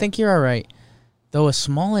 I think you're all right. Though a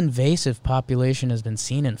small invasive population has been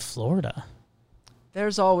seen in Florida.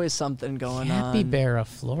 There's always something going on. Capybara,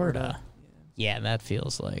 Florida. Yeah, that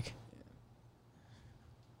feels like.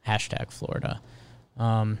 #Florida.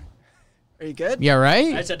 Are you good? Yeah, right?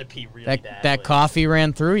 I just had to pee really badly. That coffee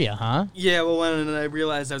ran through you, huh? Yeah, well, when I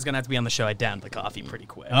realized I was going to have to be on the show, I downed the coffee pretty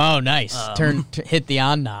quick. Oh, nice. Hit the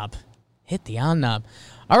on knob.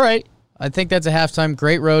 All right. I think that's a halftime.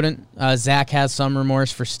 Great rodent. Zach has some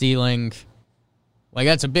remorse for stealing. Like,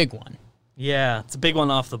 that's a big one. Yeah, it's a big one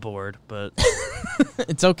off the board, but...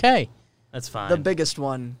 It's okay. That's fine. The biggest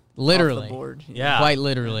one literally. off the board. Yeah. Quite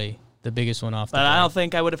literally. The biggest one off the board. But I don't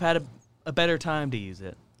think I would have had a better time to use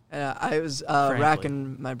it. I was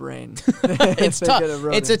racking my brain. It's tough.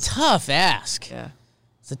 It's a tough ask. Yeah.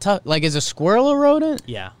 It's a tough. Like, is a squirrel a rodent?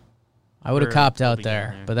 Yeah. I would have copped out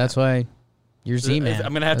there, but that's why you're Z-Man.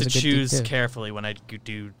 I'm gonna have to choose carefully when I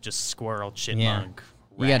do just squirrel, chipmunk.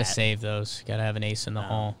 You got to save those. You got to have an ace in the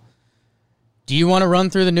hole. Do you want to run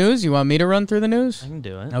through the news? You want me to run through the news? I can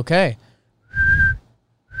do it. Okay.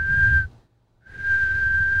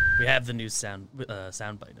 We have the news sound bite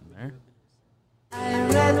in there. I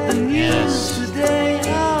read the news today,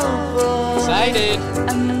 oh boy. Excited.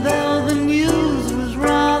 And though the news was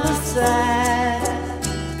rather sad,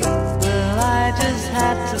 well, I just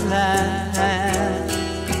had to laugh.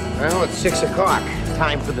 Well, it's 6 o'clock.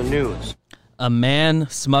 Time for the news. A man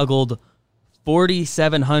smuggled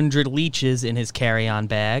 4,700 leeches in his carry-on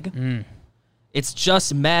bag. It's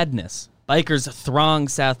just madness. Bikers throng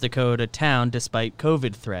South Dakota town despite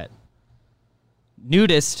COVID threat.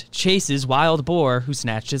 Nudist chases wild boar who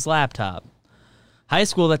snatched his laptop. High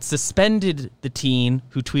school that suspended the teen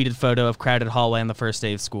who tweeted photo of crowded hallway on the first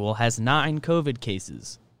day of school has 9 COVID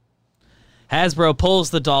cases. Hasbro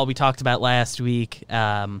pulls the doll we talked about last week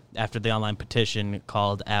after the online petition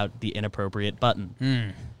called out the inappropriate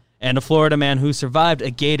button. And a Florida man who survived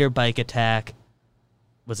a gator bike attack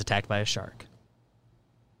was attacked by a shark.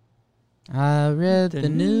 I read the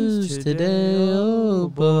news today, oh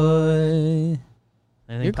boy.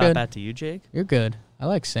 Anything pop out to you, Jake? You're good. I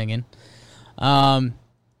like singing.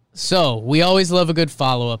 So, we always love a good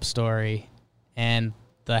follow-up story. And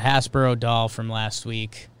the Hasbro doll from last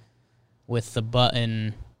week with the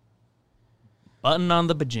button... Button on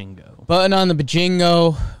the bajingo. Button on the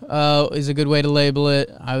bajingo is a good way to label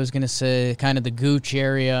it. I was going to say kind of the gooch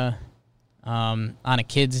area on a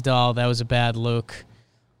kid's doll. That was a bad look.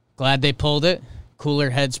 Glad they pulled it. Cooler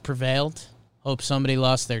heads prevailed. Hope somebody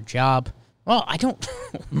lost their job. Well, I don't...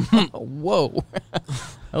 Whoa.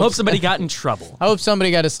 Hope somebody got in trouble. I hope somebody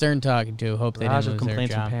got a stern talking to. Hope they didn't lose their job.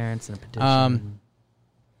 Complaints from parents and a petition.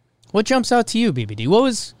 What jumps out to you, BBD? What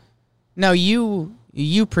was... Now, you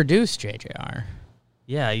produced JJR.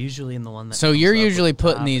 Yeah, usually in the one that... So you're usually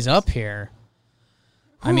putting these up here.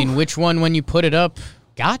 I mean, which one, when you put it up,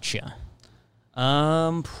 gotcha?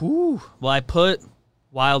 Well, I put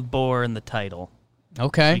Wild Boar in the title.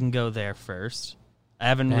 Okay. We can go there first. I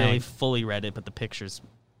haven't really fully read it, but the picture's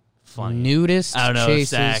funny. Nudist chases. I don't know,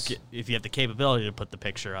 Zach, if you have the capability to put the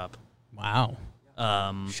picture up. Wow.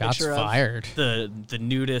 Shots fired. The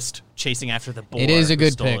nudist chasing after the boar. It is a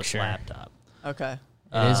good stole picture. His laptop. Okay.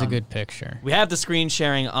 It is a good picture. We have the screen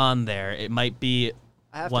sharing on there. It might be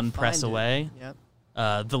one press away.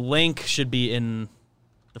 Yep. The link should be in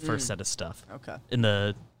the first set of stuff. Okay. In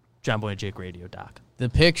the John Boy and Jake radio doc. The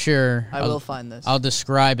picture... I will find this. I'll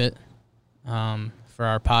describe it for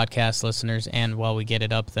our podcast listeners and while we get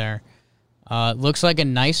it up there. It looks like a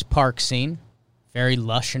nice park scene. Very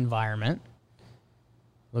lush environment.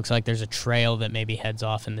 Looks like there's a trail that maybe heads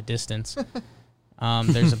off in the distance.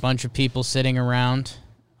 There's a bunch of people sitting around,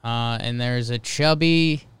 and there's a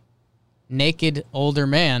chubby, naked older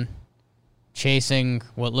man chasing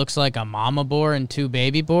what looks like a mama boar and 2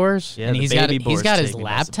 baby boars. Yeah, and he's got his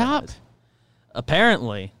laptop.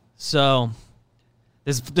 Apparently, so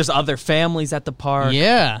there's other families at the park.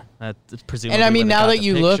 Yeah, presumably. And I mean, now that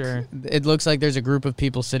you look, it looks like there's a group of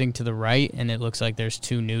people sitting to the right, and it looks like there's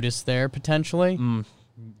 2 nudists there potentially.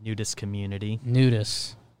 Nudist community.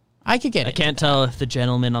 Nudists. I could get it. I can't tell if the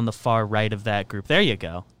gentleman on the far right of that group. There you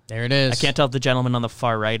go. There it is. I can't tell if the gentleman on the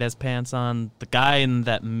far right has pants on. The guy in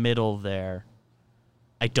that middle there,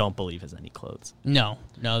 I don't believe has any clothes. No,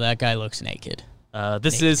 that guy looks naked.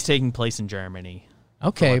 This is taking place in Germany.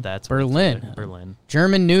 Okay, Berlin.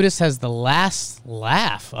 German nudist has the last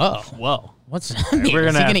laugh. Oh, whoa. What's that mean? We're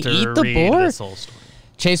Is he going to eat the boar? This whole story.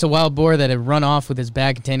 Chase a wild boar that had run off with his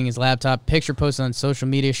bag containing his laptop. Picture posted on social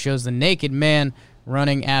media shows the naked man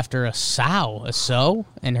running after a sow,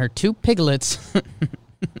 and her 2 piglets.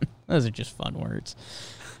 Those are just fun words.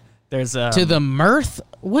 There's to the mirth.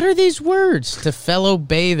 What are these words? To fellow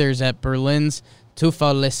bathers at Berlin's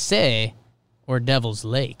Teufelsee or Devil's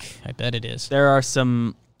Lake. I bet it is. There's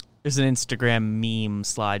an Instagram meme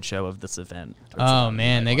slideshow of this event. Oh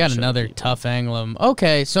man, they got another tough angle of them.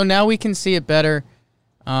 Okay, so now we can see it better.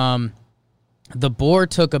 The boar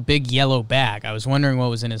took a big yellow bag. I was wondering what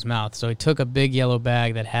was in his mouth. So he took a big yellow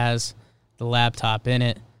bag that has the laptop in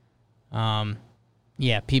it.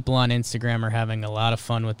 Yeah, people on Instagram are having a lot of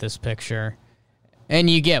fun with this picture. And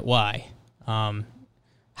you get why.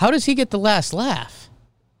 How does he get the last laugh?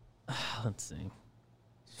 Let's see.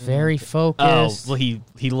 Very focused. Oh, well,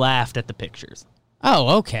 he laughed at the pictures.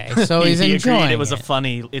 Oh, okay. So he's enjoying it.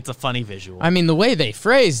 It's a funny visual. I mean, the way they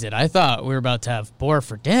phrased it, I thought we were about to have boar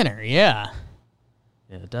for dinner. Yeah.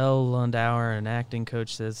 Yeah, Adele Lundauer, an acting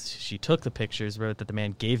coach, says she took the pictures, wrote that the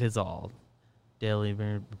man gave his all. Daily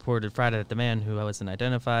reported Friday that the man, who wasn't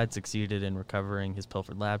identified, succeeded in recovering his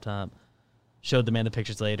pilfered laptop. Showed the man the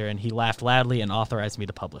pictures later, and he laughed loudly and authorized me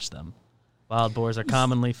to publish them. Wild boars are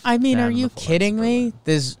commonly I mean, are you kidding me?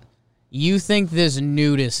 You think this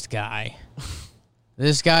nudist guy,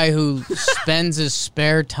 this guy who spends his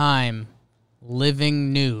spare time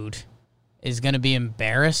living nude is going to be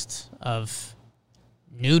embarrassed of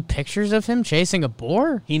nude pictures of him chasing a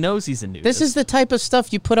boar? He knows he's a nudist. This is the type of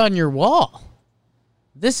stuff you put on your wall.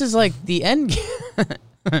 This is like the end.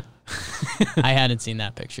 I hadn't seen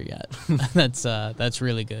that picture yet. That's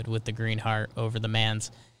really good with the green heart over the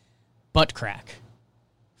man's butt crack,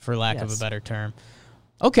 for lack of a better term.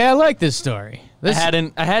 Okay, I like this story. I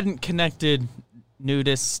hadn't connected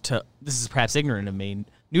nudists to, this is perhaps ignorant of me,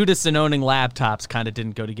 nudists and owning laptops kind of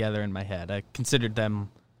didn't go together in my head. I considered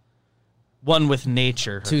them one with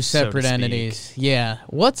nature. Two separate entities. Yeah.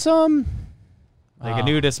 What's like a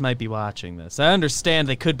nudist might be watching this. I understand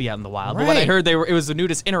they could be out in the wild, but when I heard it was a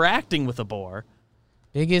nudist interacting with a boar.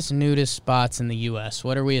 Biggest nudist spots in the U.S.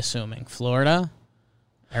 What are we assuming? Florida?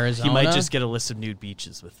 Arizona? He might just get a list of nude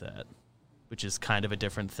beaches with that, which is kind of a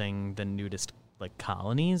different thing than nudist like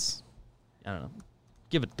colonies. I don't know.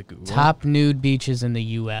 Give it the Google. Top nude beaches in the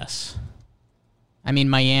U.S. I mean,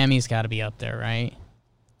 Miami's got to be up there, right?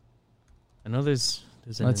 I know there's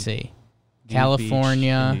Let's see.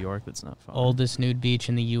 California, in New York, that's not far. Oldest nude beach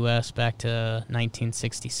in the U.S. back to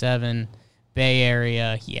 1967. Bay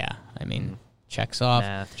Area, yeah. I mean, checks off.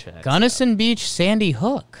 Math checks Gunnison Beach, Sandy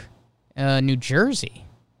Hook, New Jersey.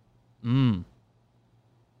 Okay.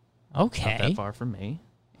 Not that far from me.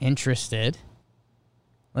 Interested.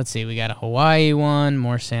 Let's see. We got a Hawaii one,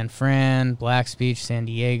 more San Fran, Black's Beach, San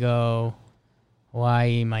Diego,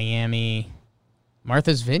 Hawaii, Miami,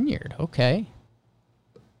 Martha's Vineyard. Okay.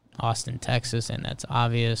 Austin, Texas, and that's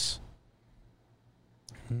obvious.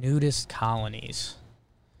 Nudist colonies.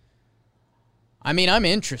 I mean, I'm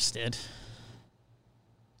interested.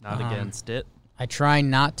 Not against it. I try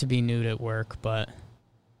not to be nude at work, but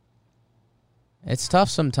it's tough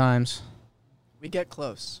sometimes. We get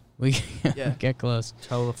close. We get close.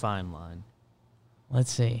 Toe the fine line.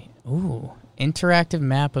 Let's see. Ooh, interactive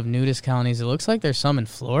map of nudist colonies. It looks like there's some in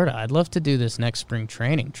Florida. I'd love to do this next spring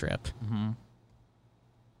training trip. Mm-hmm.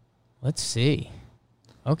 Let's see.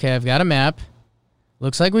 Okay, I've got a map.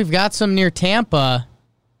 Looks like we've got some near Tampa.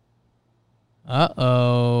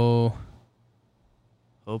 Uh-oh.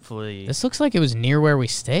 Hopefully. This looks like it was near where we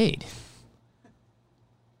stayed.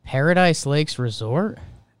 Paradise Lakes Resort?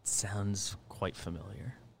 Sounds quite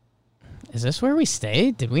familiar. Is this where we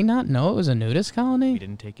stayed? Did we not know it was a nudist colony? We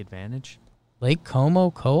didn't take advantage. Lake Como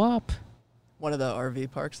Co-op? One of the RV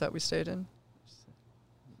parks that we stayed in.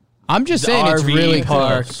 I'm just saying RV it's really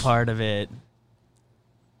park close. part of it.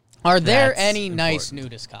 Are there any nice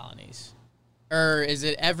nudist colonies? Or is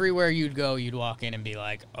it everywhere you'd go, you'd walk in and be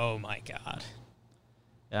like, oh my God.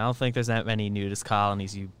 I don't think there's that many nudist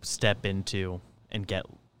colonies you step into and get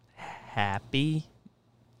happy.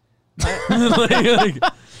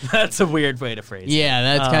 That's a weird way to phrase it.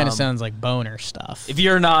 Yeah, that kind of sounds like boner stuff. If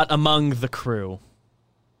you're not among the crew,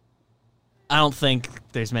 I don't think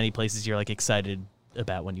there's many places you're like excited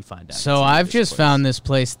about when you find out. So I've just found this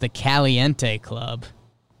place, the Caliente Club,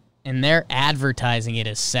 and they're advertising it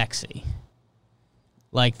as sexy.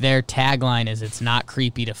 Like their tagline is, "It's not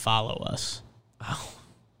creepy to follow us." Oh,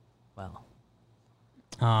 well.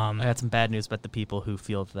 I got some bad news about the people who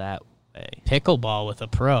feel that way. Pickleball with a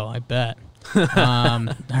pro, I bet. All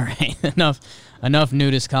right, enough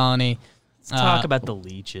nudist colony. Let's talk about the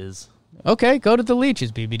leeches. Okay, go to the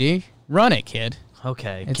leeches, BBD. Run it, kid.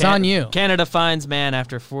 Okay. It's on you. Canada finds man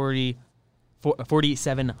after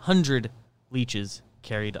 4,700 leeches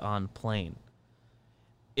carried on plane.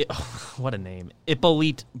 What a name.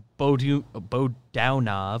 Ippolit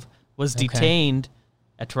Bodounov was detained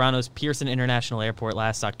at Toronto's Pearson International Airport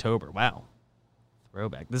last October. Wow.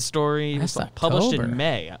 Throwback. This story was published in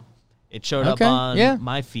May. It showed up on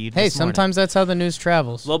my feed Hey, this morning. sometimes that's how the news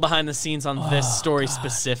travels. A little behind the scenes on this story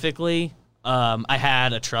specifically. I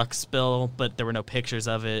had a truck spill, but there were no pictures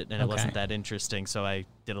of it, and it wasn't that interesting, so I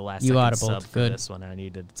did a last-second sub for this one, and I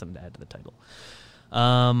needed something to add to the title.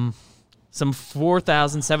 Some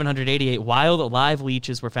 4,788 wild live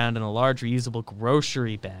leeches were found in a large reusable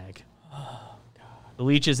grocery bag. Oh, God. The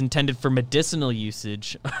leeches intended for medicinal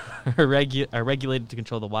usage are regulated to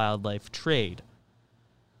control the wildlife trade.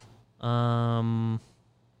 1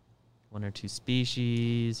 or 2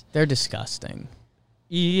 species. They're disgusting.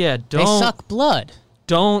 Yeah, they suck blood.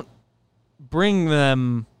 Don't bring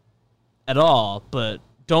them at all, but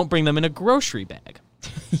don't bring them in a grocery bag.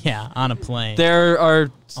 Yeah, on a plane. There are...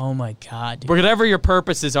 Oh, my God, dude. Whatever your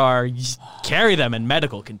purposes are, carry them in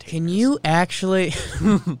medical containers. Can you actually...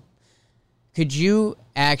 Could you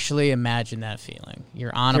actually imagine that feeling?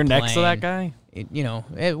 You're on a plane. You're next to that guy?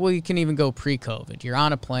 Well, you can even go pre-COVID. You're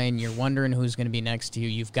on a plane. You're wondering who's going to be next to you.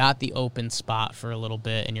 You've got the open spot for a little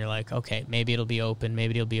bit, and you're like, okay, maybe it'll be open.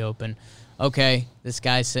 Maybe it'll be open. Okay, this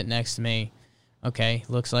guy's sitting next to me. Okay,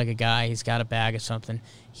 looks like a guy. He's got a bag of something.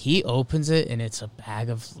 He opens it, and it's a bag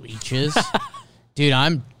of leeches. Dude,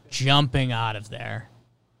 I'm jumping out of there.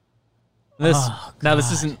 Now,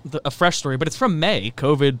 this isn't a fresh story, but it's from May.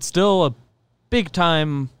 COVID still a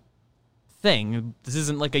big-time thing. This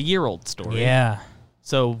isn't like a year-old story. Yeah.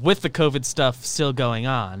 So with the COVID stuff still going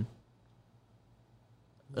on,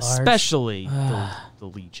 especially the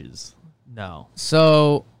leeches. No.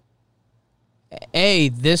 So,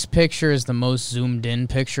 this picture is the most zoomed-in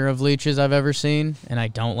picture of leeches I've ever seen, and I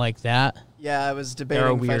don't like that. Yeah, I was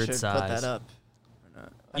debating if I should put that up.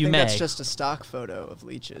 I think that's just a stock photo of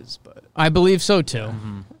leeches, but I believe so too.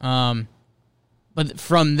 Mm-hmm. But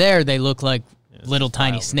from there, they look like little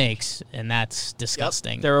tiny snakes, and that's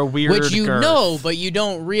disgusting. Yep. They're a weird which you girth. know, but you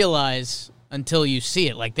don't realize until you see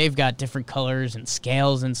it. Like, they've got different colors and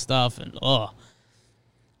scales and stuff, and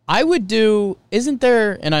I would do. Isn't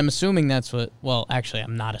there? And I'm assuming that's what. Well, actually,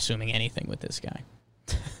 I'm not assuming anything with this guy.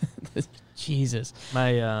 Jesus,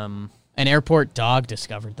 an airport dog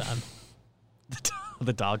discovered them.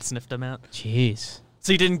 The dog sniffed them out. Jeez.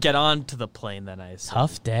 So he didn't get on to the plane then, I assume.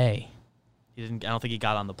 Tough day. He didn't. I don't think he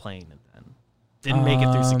got on the plane then. Didn't make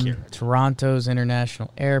it through security. Toronto's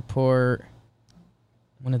International Airport.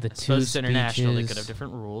 One of the two it's international. speeches. They could have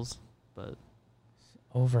different rules, but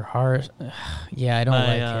over hard. Yeah, I don't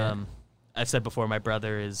like it. I said before, my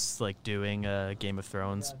brother is like doing a Game of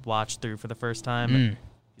Thrones watch through for the first time.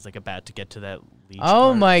 He's like about to get to that leech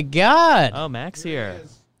part. My God. Oh, Max here.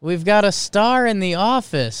 We've got a star in the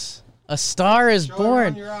office. A star is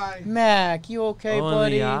born. Mac, you okay,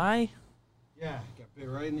 buddy? In the eye? Yeah, got bit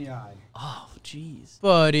right in the eye. Oh, jeez.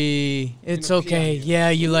 Buddy, it's okay. Yeah,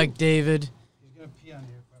 you like David. He's going to pee on you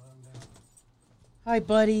if I let him down. Hi,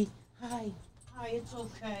 buddy. Hi, it's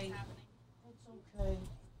okay. It's okay.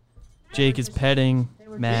 Jake is petting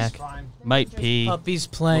Mac. Might pee. Puppy's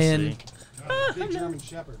playing. We'll big German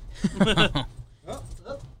Shepherd.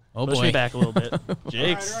 Oh, Push boy. me back a little bit.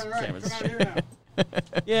 Jake's. All right. Come out here now.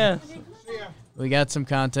 Yeah. See ya. We got some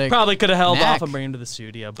contact. Probably could have held Mac. off and bring him to the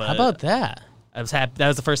studio, but How about that? I was happy. That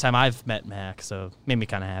was the first time I've met Mac, so it made me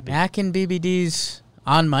kind of happy. Mac and BBD's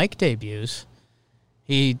on mic debuts.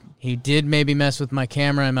 He did maybe mess with my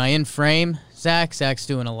camera. Am I in frame? Zach's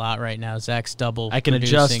doing a lot right now. Zach's double. I can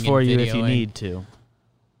adjust for you if you need to.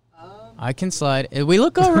 I can slide. We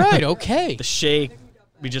look all right. Okay. The shake.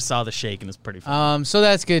 We just saw the shake and it's pretty fun. So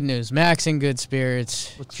that's good news. Mac's in good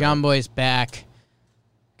spirits. John Boy's back.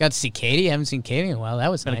 Got to see Katie. Haven't seen Katie in a while.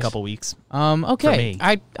 That was Been nice. a couple weeks. Okay.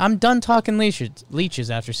 I'm done talking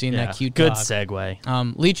leeches after seeing that cute good dog.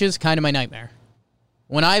 segue. Leeches, kind of my nightmare.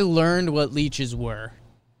 When I learned what leeches were,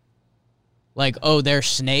 like, they're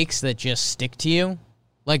snakes that just stick to you.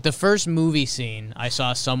 Like, the first movie scene, I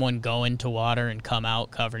saw someone go into water and come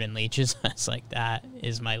out covered in leeches. I was like, that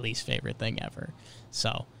is my least favorite thing ever.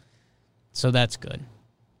 So that's good.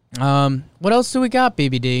 What else do we got,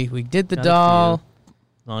 BBD? We did the doll.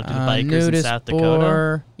 Want to do the bikers in South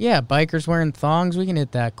Dakota? Yeah, bikers wearing thongs. We can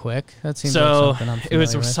hit that quick. That seems like something I'm familiar it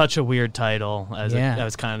was with. such a weird title. I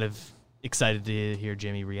was kind of excited to hear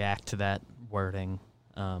Jimmy react to that wording.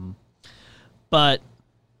 But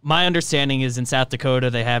my understanding is in South Dakota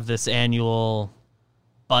they have this annual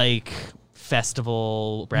bike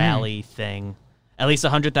festival rally thing. At least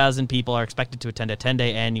 100,000 people are expected to attend a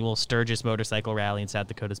 10-day annual Sturgis motorcycle rally in South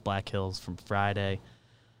Dakota's Black Hills from Friday.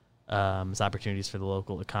 As opportunities for the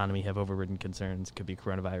local economy have overridden concerns could be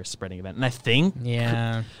coronavirus spreading event. And I think,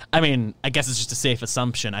 I guess it's just a safe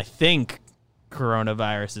assumption. I think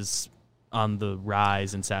coronavirus is on the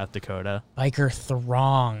rise in South Dakota. Biker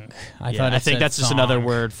throng. I think that's just another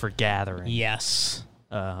word for gathering. Yes.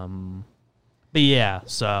 But yeah,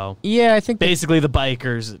 so. Yeah, I think basically the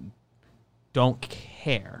bikers don't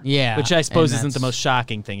care. Yeah. Which I suppose isn't the most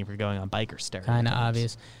shocking thing if you're going on biker stereotypes. Kind of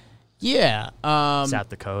obvious. Yeah. South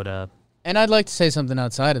Dakota. And I'd like to say something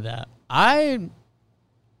outside of that.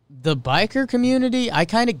 The biker community, I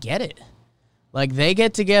kind of get it. Like, they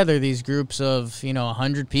get together, these groups of,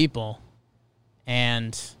 100 people,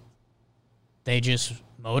 and they just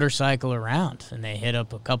motorcycle around, and they hit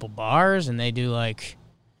up a couple bars, and they do, like,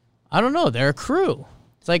 I don't know, they're a crew.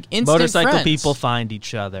 It's like instant motorcycle friends. people find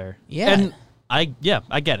each other. Yeah. And I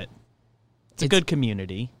get it. It's a good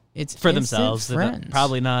community. It's for themselves. Friends.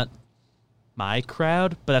 Probably not my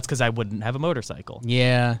crowd, but that's because I wouldn't have a motorcycle.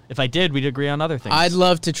 Yeah. If I did, we'd agree on other things. I'd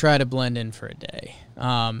love to try to blend in for a day.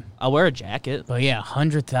 I'll wear a jacket. But yeah,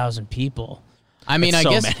 100,000 people. I mean,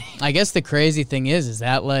 That's I guess the crazy thing is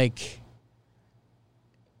that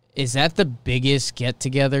the biggest get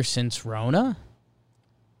together since Rona?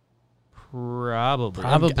 Probably.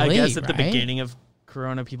 Probably. I guess at the right? beginning of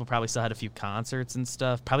Corona, people probably still had a few concerts and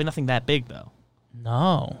stuff. Probably nothing that big though.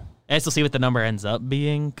 No. I still see what the number ends up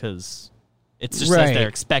being because it just says they're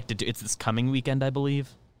expected to. It's this coming weekend, I believe.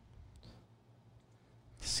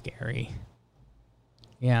 Scary.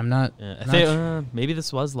 Yeah, I'm not. I think maybe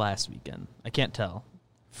this was last weekend. I can't tell.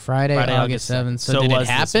 Friday August 7th. So did it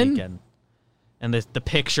happen? This weekend. And the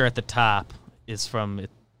picture at the top is from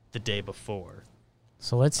the day before.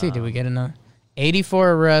 So let's see. Did we get enough?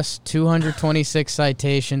 84 arrests, 226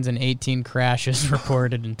 citations, and 18 crashes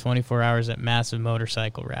reported in 24 hours at massive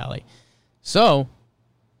motorcycle rally. So,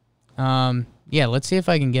 yeah, let's see if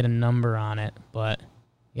I can get a number on it. But,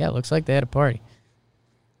 yeah, it looks like they had a party.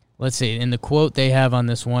 Let's see. And the quote they have on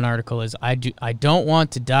this one article is, I don't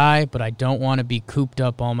want to die, but I don't want to be cooped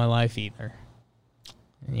up all my life either.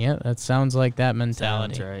 And yeah, that sounds like that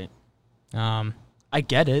mentality. Sounds right. I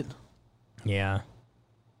get it. Yeah.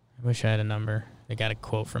 I wish I had a number. They got a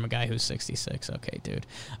quote from a guy who's 66. Okay, dude.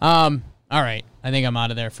 All right. I think I'm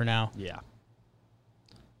out of there for now. Yeah.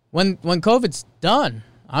 When COVID's done,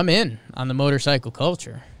 I'm in on the motorcycle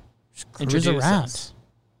culture. Just cruise around.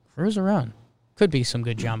 Cruise around. Could be some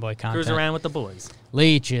good John Boy content. Cruise around with the boys.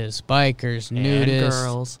 Leeches, bikers, nudists. And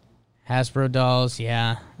girls. Hasbro dolls,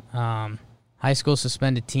 yeah. High school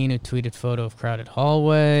suspended teen who tweeted photo of crowded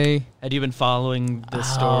hallway. Had you been following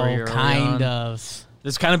this story? Kind of.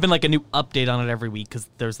 There's kind of been like a new update on it every week because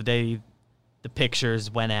there's the day the pictures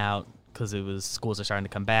went out because it was schools are starting to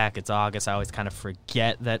come back. It's August. I always kind of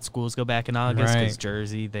forget that schools go back in August because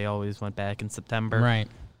Jersey, they always went back in September. Right.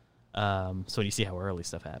 So you see how early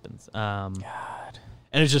stuff happens. God.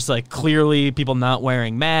 And it's just like clearly people not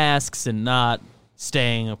wearing masks and not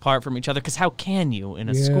staying apart from each other because how can you in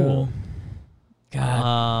a school?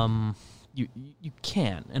 God. You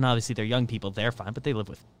can't. And obviously they're young people. They're fine, but they live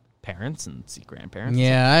with parents and see grandparents.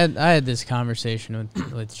 Yeah, I had this conversation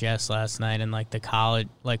with Jess last night, and like the college,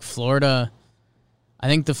 like Florida, I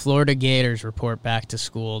think the Florida Gators report back to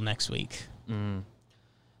school next week.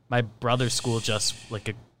 My brother's school just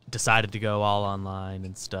decided to go all online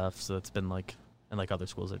and stuff, so it's been like, and like other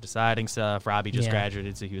schools are deciding stuff. Robbie just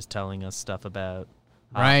graduated, so he was telling us stuff about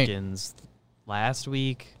Hopkins last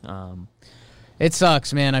week. It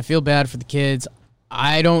sucks, man. I feel bad for the kids.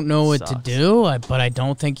 I don't know what to do, but I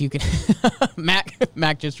don't think you can.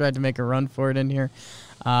 Mac just tried to make a run for it in here.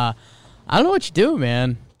 I don't know what you do,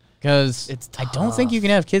 man, because I don't think you can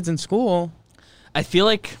have kids in school. I feel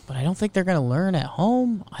like, but I don't think they're gonna learn at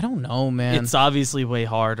home. I don't know, man. It's obviously way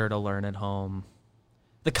harder to learn at home.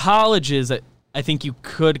 The colleges, I think you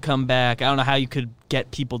could come back. I don't know how you could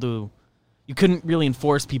get people to. You couldn't really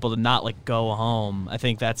enforce people to not go home. I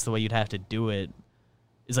think that's the way you'd have to do it.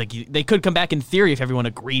 Is they could come back in theory if everyone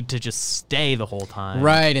agreed to just stay the whole time.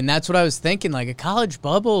 Right, and that's what I was thinking. Like a college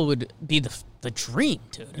bubble would be the dream,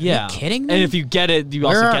 dude. Are you kidding me? And if you get it, you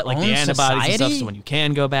also get the antibodies and stuff. So when you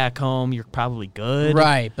can go back home, you're probably good.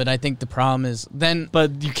 Right, but I think the problem is then.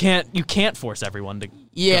 But you can't force everyone to.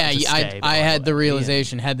 Yeah, I had the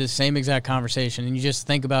realization, had the same exact conversation, and you just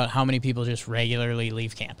think about how many people just regularly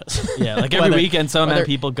leave campus. Yeah, every weekend, so many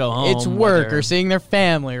people go home. It's work or seeing their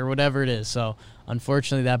family or whatever it is. So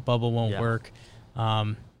unfortunately, that bubble won't work.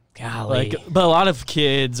 Golly, but a lot of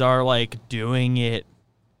kids are doing it,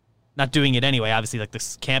 not doing it anyway. Obviously, the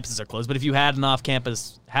campuses are closed. But if you had an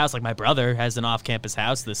off-campus house, like my brother has an off-campus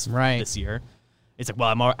house this year. It's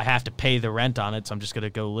I have to pay the rent on it, so I'm just going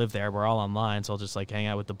to go live there. We're all online, so I'll just hang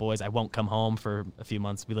out with the boys. I won't come home for a few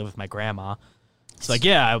months. We live with my grandma. It's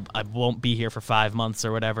I won't be here for 5 months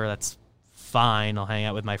or whatever. That's fine. I'll hang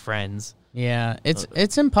out with my friends. Yeah,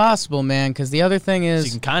 it's impossible, man, because the other thing is... So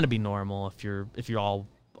you can kind of be normal if you're all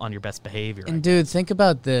on your best behavior. And, dude, think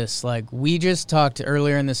about this. We just talked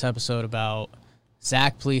earlier in this episode about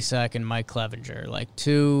Zach Plesac and Mike Clevenger,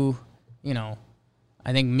 two,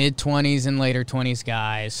 I think mid-20s and later 20s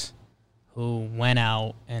guys who went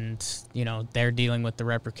out and, they're dealing with the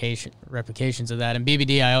replications of that. And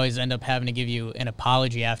BBD, I always end up having to give you an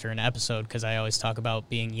apology after an episode because I always talk about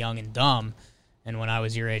being young and dumb. And when I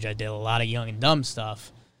was your age, I did a lot of young and dumb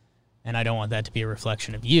stuff. And I don't want that to be a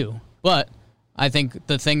reflection of you. But I think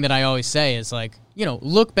the thing that I always say is,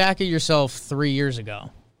 look back at yourself 3 years ago.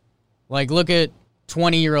 Look at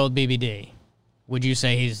 20-year-old BBD. Would you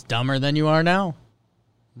say he's dumber than you are now?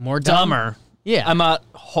 More dumber. Yeah. I'm not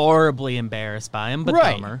horribly embarrassed by him, but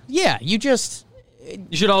dumber. Yeah, you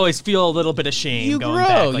should always feel a little bit of shame going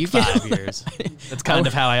back 5 years. That's kind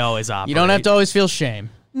of how I always operate. You don't have to always feel shame.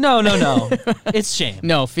 No. It's shame.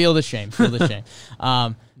 No, feel the shame.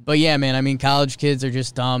 But yeah, man, college kids are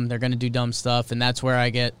just dumb. They're going to do dumb stuff, and that's where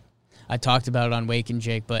I talked about it on Wake and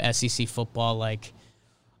Jake, but SEC football,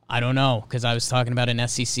 I don't know, because I was talking about an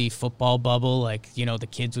SEC football bubble. Like, the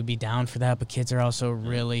kids would be down for that, but kids are also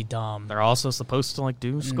really dumb. They're also supposed to, like,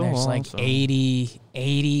 do school. And there's, like, 80,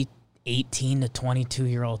 18 to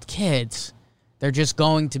 22-year-old kids. They're just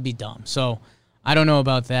going to be dumb. So I don't know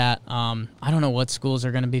about that. I don't know what schools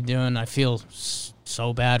are going to be doing. I feel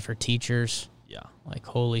so bad for teachers. Yeah. Like,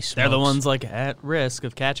 holy smokes. They're the ones, like, at risk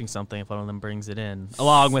of catching something if one of them brings it in,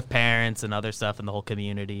 along with parents and other stuff in the whole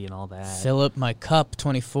community and all that. Philip, my cup,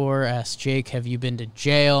 24, asked Jake, have you been to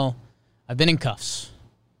jail? I've been in cuffs.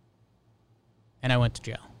 And I went to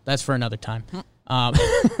jail. That's for another time.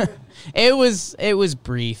 It was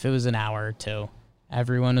brief. It was an hour or two.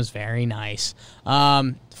 Everyone was very nice.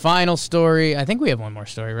 Final story. I think we have one more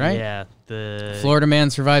story, right? Yeah. The Florida man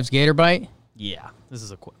survives gator bite. Yeah. This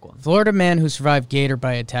is a quick one. Florida man who survived gator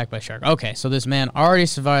bite attacked by shark. Okay, so this man already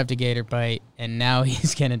survived a gator bite, and now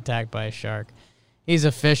he's getting attacked by a shark. He's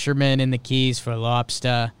a fisherman in the Keys for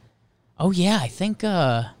lobster. Oh, yeah, I think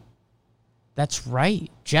that's right.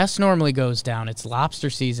 Jess normally goes down. It's lobster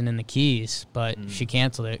season in the Keys, but she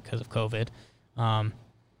canceled it because of COVID.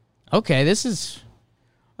 Okay, this is...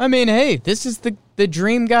 I mean, hey, this is the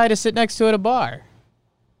dream guy to sit next to at a bar.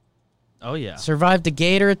 Oh, yeah. Survived a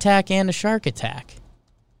gator attack and a shark attack.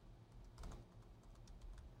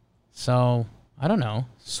 So, I don't know.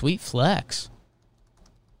 Sweet flex.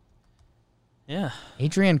 Yeah.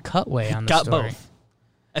 Adrian Cutway on the Got story. both.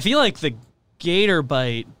 I feel like the gator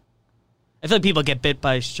bite... I feel like people get bit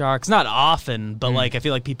by sharks. Not often, but like I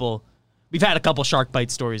feel like people... We've had a couple shark bite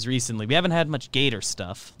stories recently. We haven't had much gator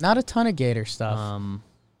stuff. Not a ton of gator stuff.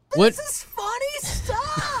 This is funny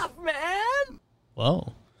stuff, man.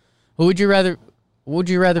 Whoa. Who would you rather... I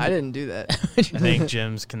didn't do that. I think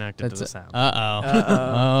Jim's connected to the sound.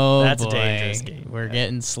 Oh, That's boy. a dangerous game. We're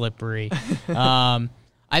getting slippery. I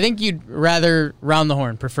think you'd rather round the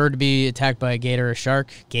horn. Prefer to be attacked by a gator or a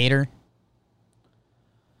shark? Gator?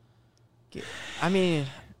 I mean,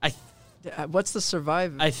 what's the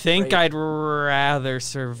survive? I think rate? I'd rather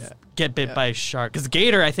get bit by a shark. Because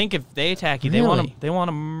gator, I think if they attack you, Really? they want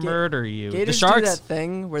to murder you. Gators the sharks, do that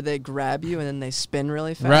thing where they grab you and then they spin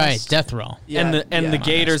really fast. Right, death roll. Yeah, and the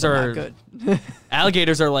gators they're are not good.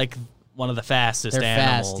 alligators are like one of the fastest They're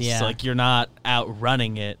animals. fast, yeah. So, like you're not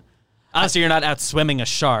outrunning it. Obviously, you're not out swimming a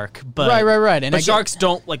shark, but Right. And but sharks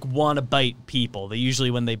don't like want to bite people. They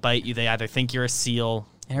usually, when they bite you, they either think you're a seal.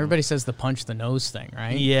 And everybody says the punch the nose thing,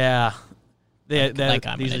 right? Yeah, they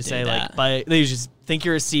I'm usually gonna say do like that. bite. They usually think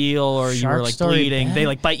you're a seal or you were Shark like story bleeding. bad? They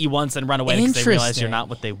like bite you once and run away because they realize you're not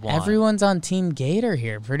what they want. Everyone's on Team Gator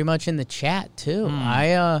here, pretty much in the chat too.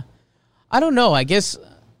 I don't know. I guess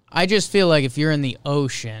I just feel like if you're in the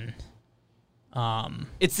ocean,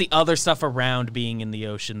 it's the other stuff around being in the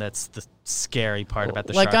ocean that's the scary part about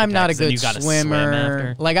the like shark I'm not a attacks, and good you gotta swim swimmer.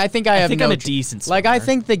 after. Like I think I think I'm a decent swimmer. Like I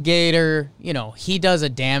think the gator, he does a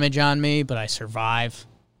damage on me, but I survive.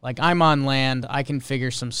 Like I'm on land, I can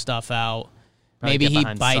figure some stuff out. Probably Maybe get he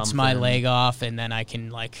behind bites my something. leg off, and then I can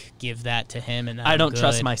like give that to him. And then I I'm don't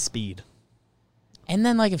trust good. my speed. And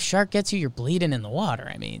then like if shark gets you, you're bleeding in the water.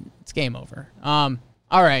 I mean, it's game over. All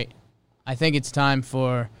right, I think it's time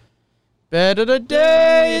for. Bet of the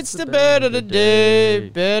day, it's the bet of the day,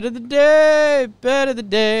 bet of the day, bet of the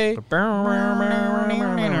day.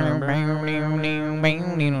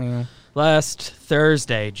 Last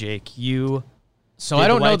Thursday, Jake, you. So I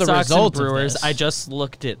don't know the Sox result and Brewers. of this. I just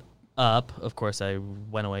looked it up. Of course, I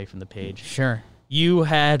went away from the page. Sure. You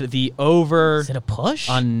had the over Is it a push?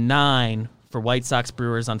 on 9 for White Sox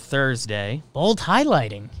Brewers on Thursday. Bold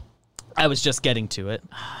highlighting. I was just getting to it.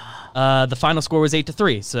 The final score was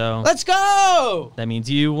 8-3. So Let's go. that means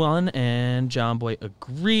you won, and John Boy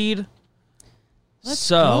agreed. Let's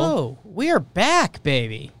so go. We are back,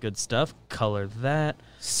 baby. good stuff. Color that.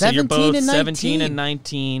 17 so you're both and 17 and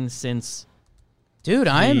 19. 19 since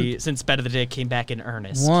Dude, since Bet of the Day came back in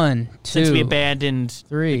earnest. 1, 2, Since we abandoned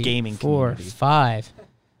 3, the gaming 4, community. 5.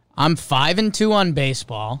 I'm 5-2 on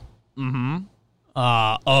baseball. Mm-hmm.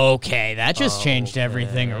 Okay, that just changed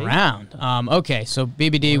everything around. Okay, so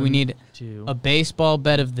BBD, we need 2, a baseball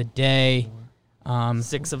bet of the day.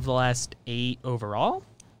 6 of the last 8 overall.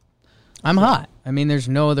 I'm hot. I mean, there's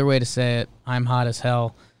no other way to say it. I'm hot as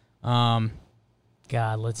hell.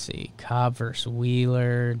 God, let's see. Cobb versus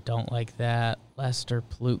Wheeler. Don't like that. Lester,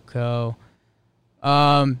 Plutko.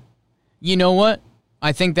 You know what?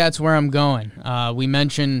 I think that's where I'm going. We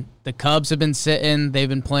mentioned the Cubs have been sitting. They've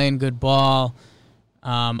been playing good ball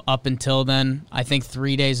up until then. I think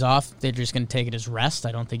 3 days off, they're just going to take it as rest.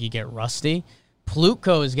 I don't think you get rusty.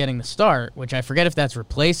 Plutko is getting the start, which I forget if that's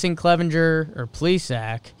replacing Clevenger or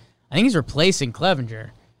Plesac. I think he's replacing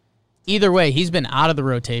Clevenger.